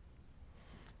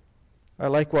 I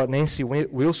like what Nancy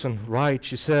Wilson writes.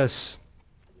 She says,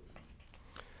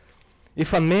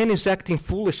 if a man is acting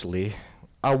foolishly,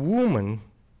 a woman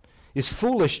is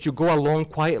foolish to go along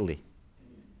quietly.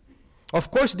 Of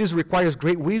course, this requires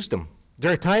great wisdom.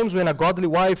 There are times when a godly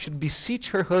wife should beseech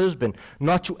her husband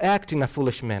not to act in a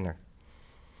foolish manner.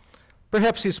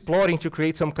 Perhaps he's plotting to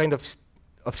create some kind of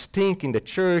stink in the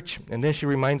church, and then she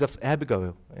reminds of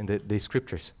Abigail in the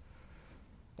scriptures.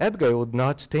 Abigail would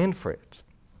not stand for it.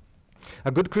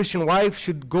 A good Christian wife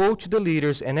should go to the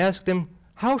leaders and ask them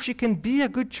how she can be a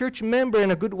good church member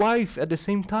and a good wife at the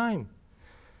same time.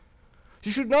 She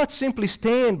should not simply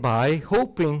stand by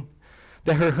hoping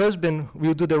that her husband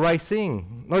will do the right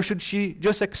thing, nor should she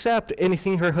just accept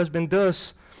anything her husband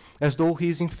does as though he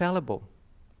is infallible.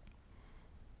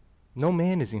 No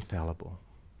man is infallible.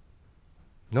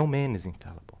 No man is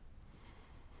infallible.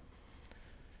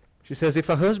 She says, if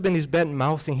a husband is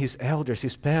bad-mouthing his elders,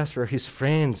 his pastor, his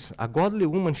friends, a godly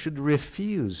woman should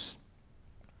refuse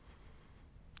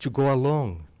to go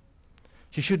along.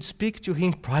 She should speak to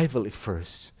him privately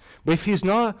first. But if he's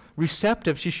not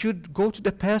receptive, she should go to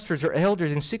the pastors or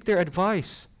elders and seek their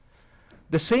advice.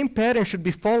 The same pattern should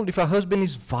be followed if a husband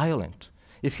is violent,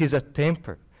 if he has a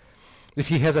temper,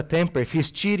 if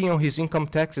he's cheating on his income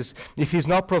taxes, if he's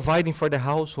not providing for the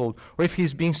household, or if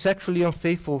he's being sexually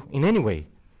unfaithful in any way.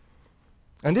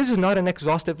 And this is not an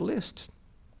exhaustive list.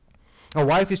 A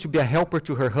wife is to be a helper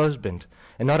to her husband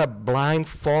and not a blind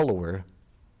follower,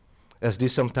 as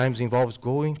this sometimes involves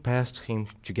going past him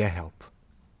to get help.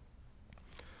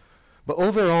 But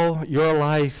overall, your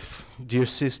life, dear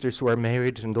sisters who are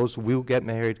married and those who will get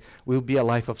married, will be a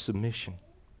life of submission.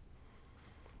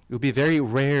 It will be very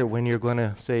rare when you're going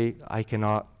to say, I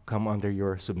cannot come under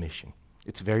your submission.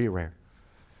 It's very rare.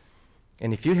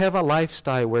 And if you have a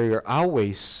lifestyle where you're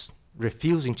always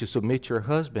refusing to submit to your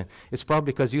husband, it's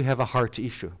probably because you have a heart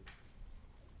issue.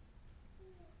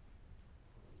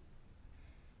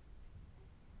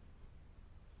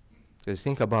 Because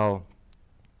think about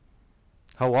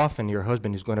how often your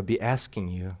husband is going to be asking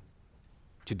you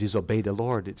to disobey the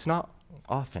Lord. It's not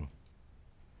often.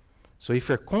 So if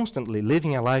you're constantly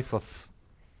living a life of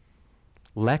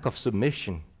lack of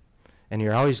submission and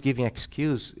you're always giving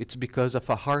excuse, it's because of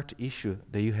a heart issue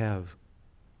that you have.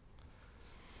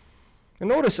 And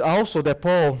notice also that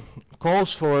Paul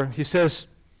calls for, he says,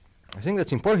 I think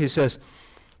that's important, he says,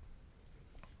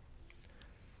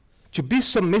 to be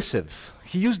submissive.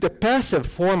 He used the passive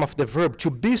form of the verb,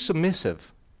 to be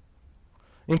submissive,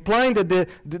 implying that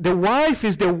the wife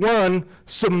is the one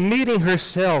submitting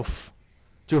herself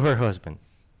to her husband.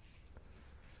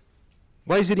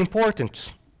 Why is it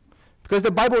important? Because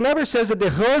the Bible never says that the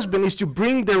husband is to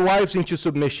bring their wives into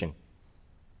submission.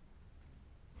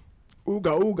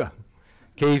 Ooga, ooga,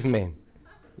 cavemen.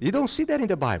 You don't see that in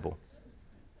the Bible.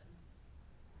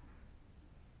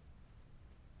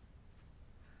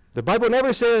 The Bible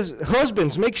never says,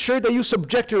 husbands, make sure that you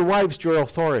subject your wives to your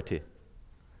authority.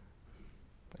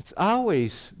 It's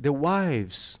always the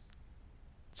wives,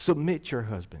 submit your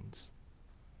husbands.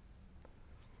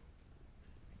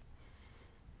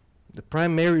 The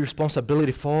primary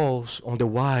responsibility falls on the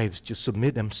wives to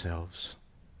submit themselves.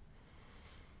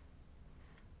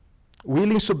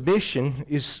 Willing submission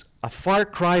is a far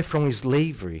cry from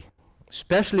slavery,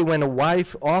 especially when a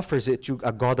wife offers it to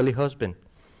a godly husband.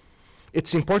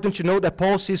 It's important to know that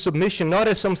Paul sees submission not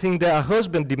as something that a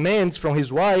husband demands from his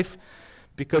wife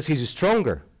because he's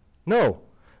stronger. No,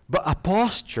 but a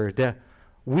posture that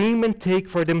women take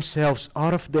for themselves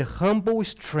out of the humble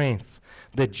strength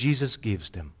that Jesus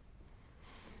gives them.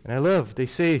 And I love, they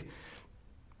say,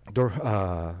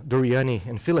 Doriani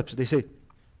and Phillips, they say,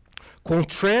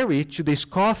 contrary to the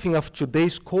scoffing of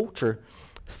today's culture,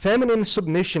 feminine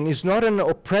submission is not an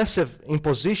oppressive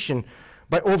imposition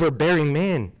by overbearing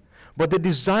men, but the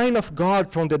design of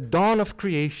God from the dawn of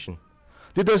creation.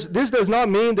 This does not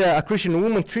mean that a Christian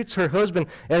woman treats her husband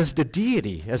as the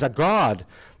deity, as a god,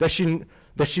 that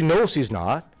she knows he's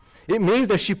not. It means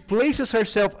that she places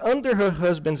herself under her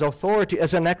husband's authority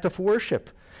as an act of worship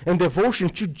and devotion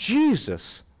to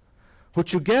Jesus, who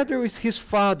together with his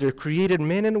Father created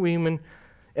men and women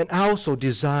and also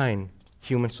designed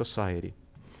human society.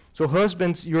 So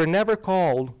husbands, you're never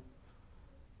called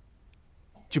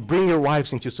to bring your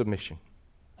wives into submission.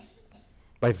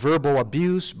 By verbal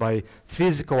abuse, by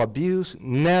physical abuse,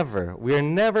 never. We are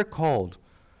never called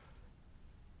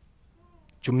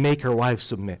to make our wives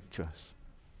submit to us.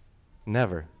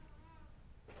 Never.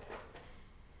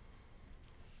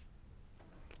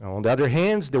 Now, on the other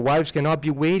hand, the wives cannot be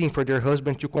waiting for their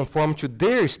husband to conform to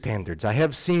their standards. I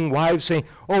have seen wives saying,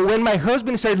 oh, when my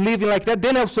husband starts living like that,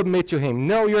 then I'll submit to him.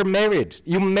 No, you're married.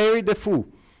 You married the fool.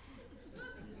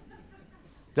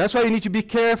 That's why you need to be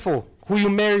careful who you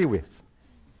marry with.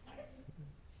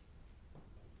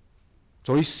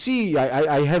 So you see,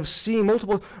 I have seen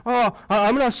multiple,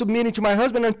 I'm not submitting to my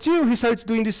husband until he starts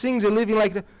doing these things and living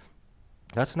like that.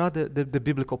 That's not the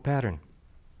biblical pattern.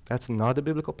 That's not the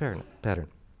biblical pattern.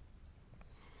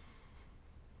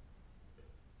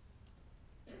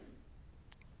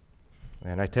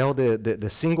 And I tell the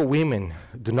single women,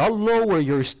 do not lower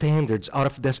your standards out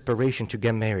of desperation to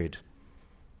get married.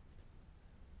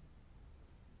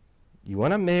 You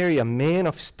want to marry a man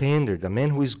of standard, a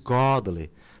man who is godly.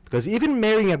 Because even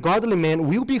marrying a godly man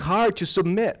will be hard to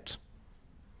submit.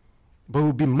 But it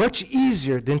will be much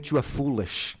easier than to a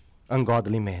foolish,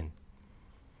 ungodly man.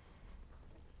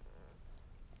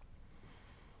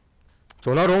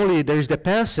 So not only there is the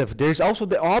passive, there is also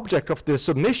the object of the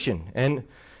submission, and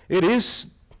it is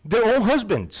their own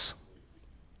husbands.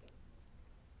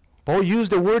 Paul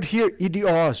used the word here,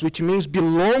 idios, which means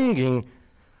belonging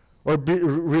or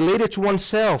related to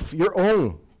oneself, your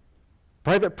own,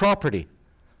 private property.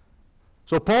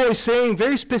 So Paul is saying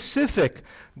very specific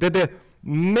that the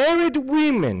married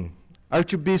women are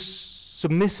to be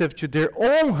submissive to their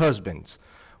own husbands.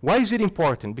 Why is it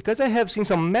important? Because I have seen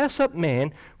some mess up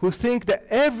men who think that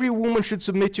every woman should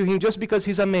submit to him just because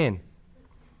he's a man.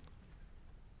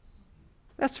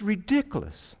 That's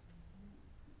ridiculous.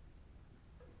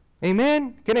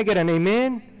 Amen? Can I get an amen?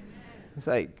 Amen. It's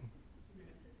like,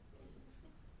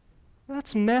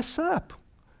 that's mess up.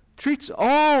 Treats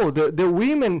all the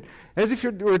women as if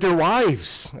you're their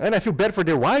wives. And I feel bad for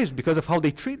their wives because of how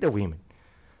they treat their women.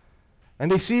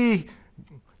 And they see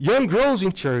young girls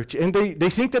in church, and they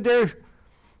think that they're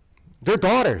their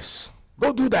daughters.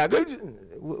 Go do that.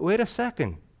 Wait a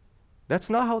second. That's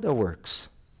not how that works.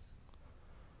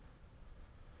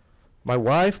 My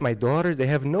wife, my daughter, they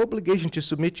have no obligation to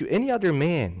submit to any other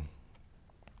man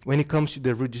when it comes to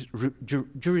the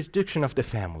jurisdiction of the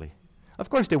family. Of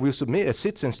course, they will submit as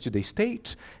citizens to the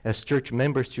state, as church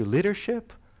members to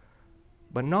leadership,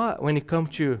 but not when it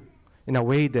comes to, in a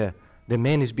way, the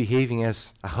man is behaving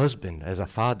as a husband, as a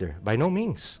father. By no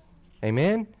means.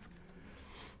 Amen?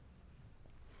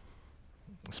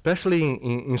 Especially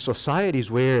in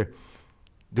societies where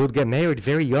they would get married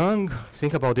very young.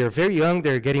 Think about, they're very young,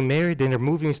 they're getting married, then they're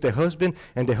moving with their husband,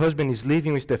 and the husband is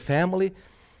living with the family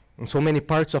in so many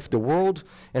parts of the world,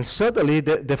 and suddenly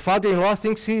the father-in-law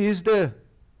thinks he is the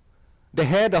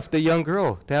head of the young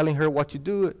girl, telling her what to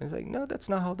do. And it's like, no, that's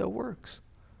not how that works.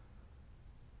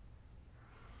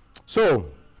 So,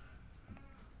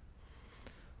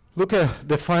 look at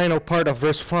the final part of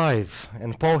verse 5,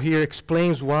 and Paul here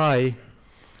explains why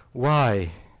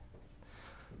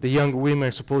the young women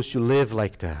are supposed to live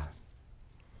like that.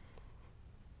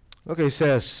 Okay, it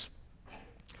says,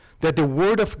 that the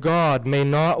word of God may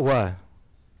not what?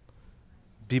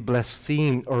 Be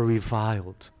blasphemed or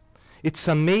reviled. It's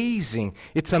amazing.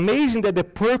 It's amazing that the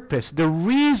purpose, the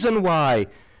reason why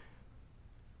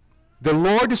the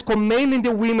Lord is commanding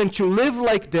the women to live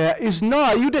like that is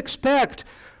not, you'd expect,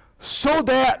 so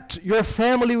that your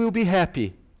family will be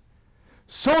happy,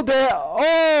 so that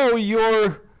all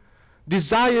your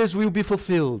desires will be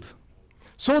fulfilled,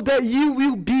 so that you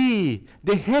will be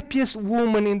the happiest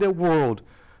woman in the world.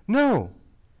 No.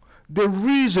 The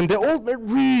reason, the ultimate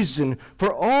reason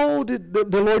for all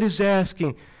the Lord is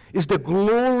asking is the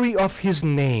glory of His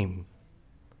name,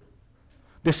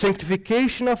 the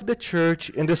sanctification of the church,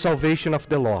 and the salvation of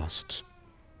the lost.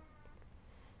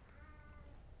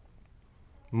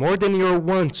 More than your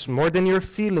wants, more than your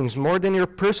feelings, more than your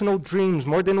personal dreams,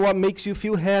 more than what makes you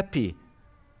feel happy,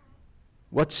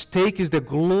 what's at stake is the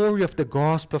glory of the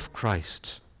gospel of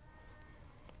Christ.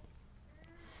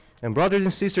 And brothers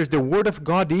and sisters, the Word of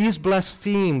God is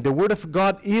blasphemed. The Word of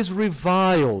God is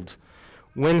reviled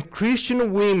when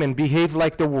Christian women behave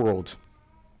like the world.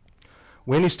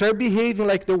 When you start behaving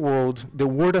like the world, the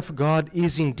Word of God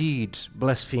is indeed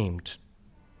blasphemed.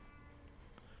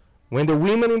 When the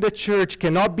women in the church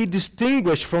cannot be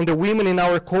distinguished from the women in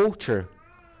our culture,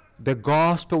 the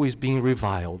gospel is being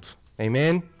reviled.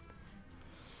 Amen?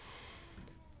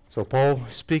 So Paul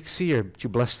speaks here to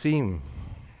blaspheme,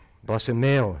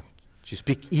 blasphemeo, to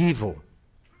speak evil.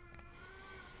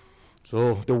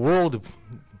 So the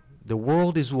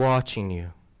world is watching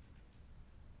you.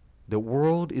 The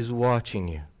world is watching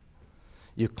you.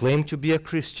 You claim to be a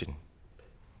Christian.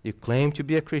 You claim to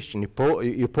be a Christian. You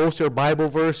post your Bible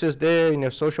verses there in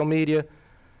your social media,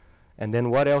 and then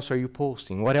what else are you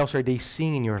posting? What else are they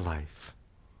seeing in your life?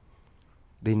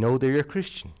 They know that you're a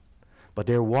Christian, but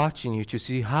they're watching you to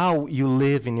see how you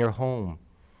live in your home,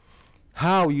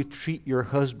 how you treat your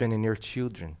husband and your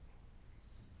children.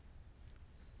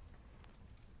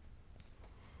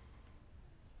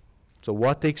 So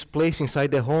what takes place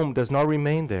inside the home does not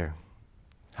remain there.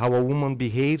 How a woman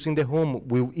behaves in the home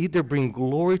will either bring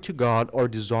glory to God or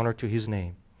dishonor to His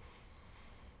name.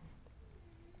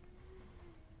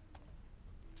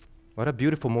 What a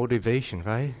beautiful motivation,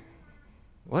 right?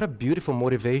 What a beautiful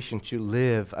motivation to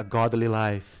live a godly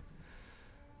life.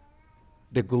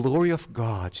 The glory of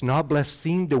God, to not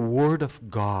blaspheme the Word of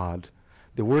God.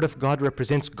 The Word of God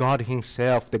represents God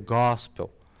Himself, the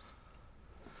gospel.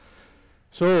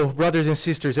 So, brothers and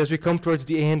sisters, as we come towards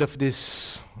the end of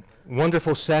this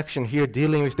wonderful section here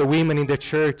dealing with the women in the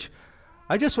church,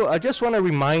 I just want to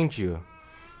remind you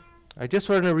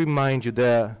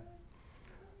that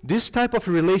this type of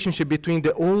relationship between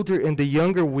the older and the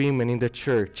younger women in the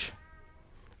church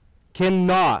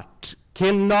cannot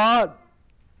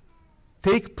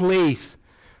take place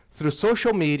through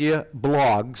social media,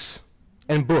 blogs,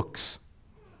 and books.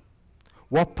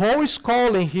 What Paul is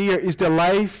calling here is the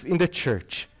life in the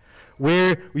church,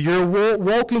 where you're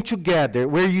walking together,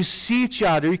 where you see each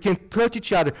other, you can touch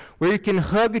each other, where you can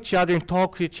hug each other and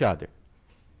talk to each other.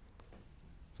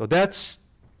 So that's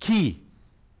key.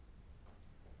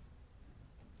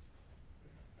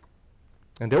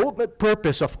 And the ultimate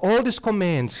purpose of all these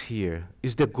commands here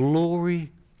is the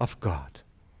glory of God.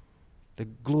 The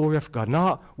glory of God.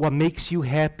 Not what makes you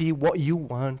happy, what you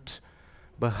want,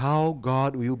 but how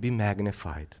God will be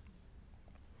magnified.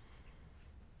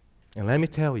 And let me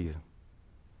tell you,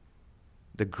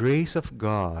 the grace of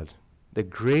God, the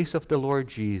grace of the Lord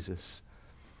Jesus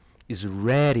is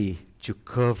ready to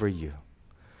cover you.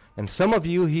 And some of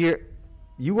you here,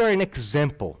 you are an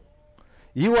example.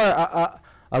 You are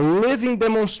a living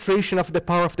demonstration of the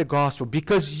power of the gospel,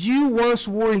 because you once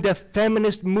were in the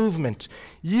feminist movement.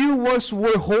 You once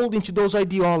were holding to those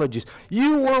ideologies.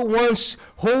 You were once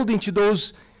holding to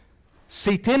those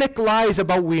satanic lies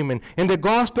about women. And the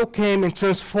gospel came and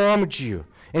transformed you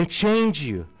and changed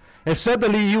you. And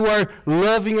suddenly you are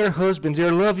loving your husband,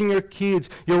 you're loving your kids,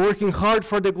 you're working hard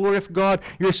for the glory of God,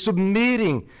 you're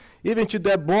submitting even to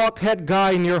that blockhead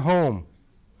guy in your home.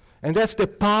 And that's the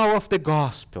power of the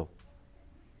gospel.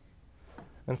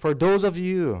 And for those of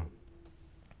you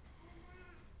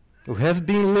who have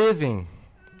been living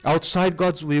outside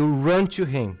God's will, run to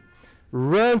Him.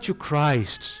 Run to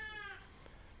Christ.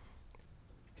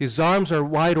 His arms are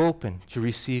wide open to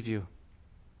receive you.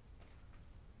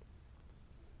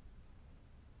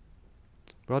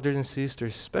 Brothers and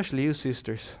sisters, especially you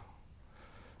sisters,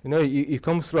 you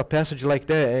come through a passage like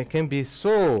that, and it can be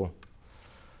so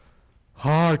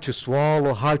hard to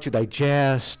swallow, hard to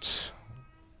digest.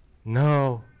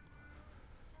 No.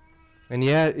 And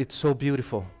yet, it's so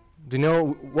beautiful. Do you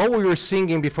know what we were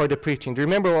singing before the preaching? Do you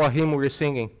remember what hymn we were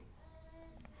singing?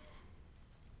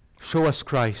 Show us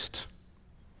Christ.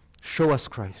 Show us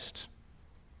Christ.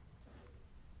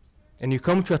 And you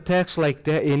come to a text like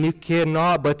that, and you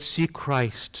cannot but see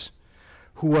Christ,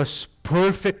 who was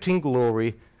perfect in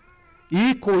glory,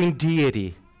 equal in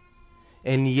deity,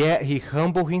 and yet He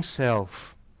humbled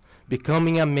Himself,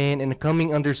 becoming a man and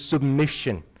coming under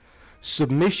submission.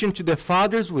 Submission to the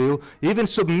Father's will, even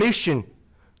submission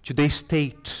to the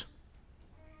state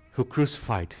who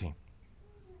crucified Him.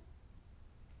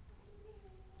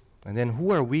 And then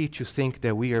who are we to think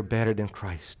that we are better than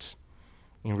Christ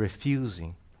in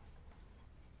refusing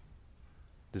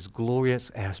this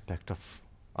glorious aspect of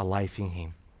a life in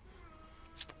Him?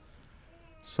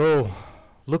 So,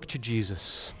 look to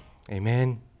Jesus.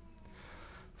 Amen.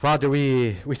 Father,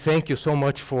 we thank You so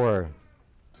much for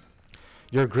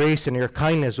Your grace and Your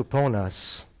kindness upon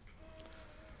us.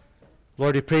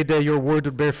 Lord, we pray that Your word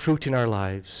would bear fruit in our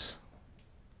lives.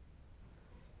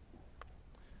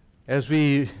 As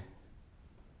we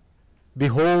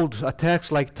behold a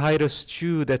text like Titus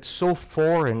 2 that's so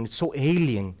foreign, so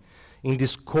alien in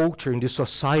this culture, in this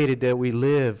society that we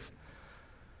live,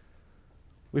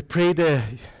 we pray that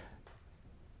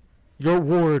Your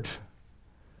word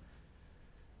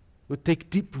would take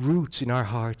deep roots in our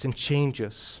hearts and change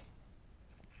us.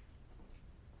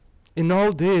 In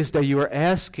all this that You are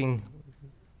asking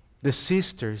the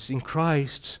sisters in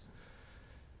Christ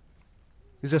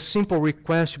is a simple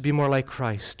request to be more like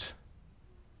Christ.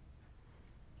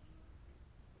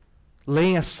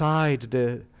 Laying aside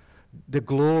the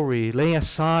glory, laying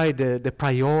aside the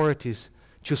priorities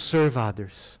to serve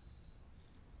others.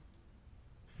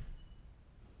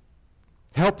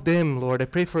 Help them, Lord. I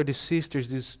pray for these sisters,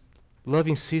 these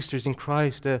loving sisters in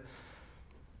Christ, that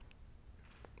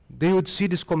they would see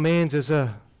these commands as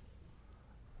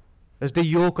the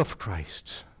yoke of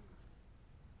Christ.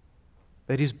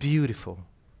 That is beautiful.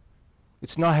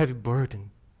 It's not a heavy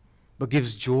burden, but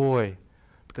gives joy.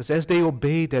 Because as they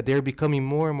obey that, they're becoming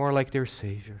more and more like their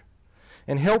Savior.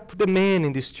 And help the men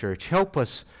in this church. Help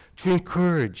us to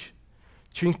encourage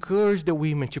the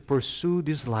women to pursue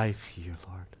this life here,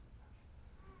 Lord.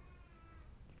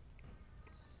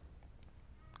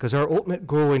 Because our ultimate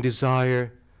goal and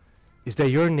desire is that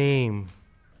Your name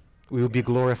will be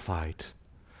glorified.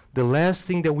 The last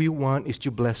thing that we want is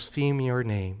to blaspheme Your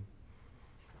name.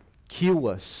 Kill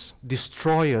us,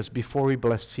 destroy us before we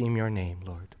blaspheme Your name,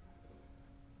 Lord.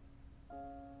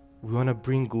 We want to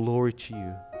bring glory to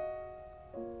You.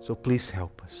 So please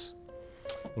help us.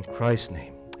 In Christ's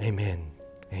name, amen.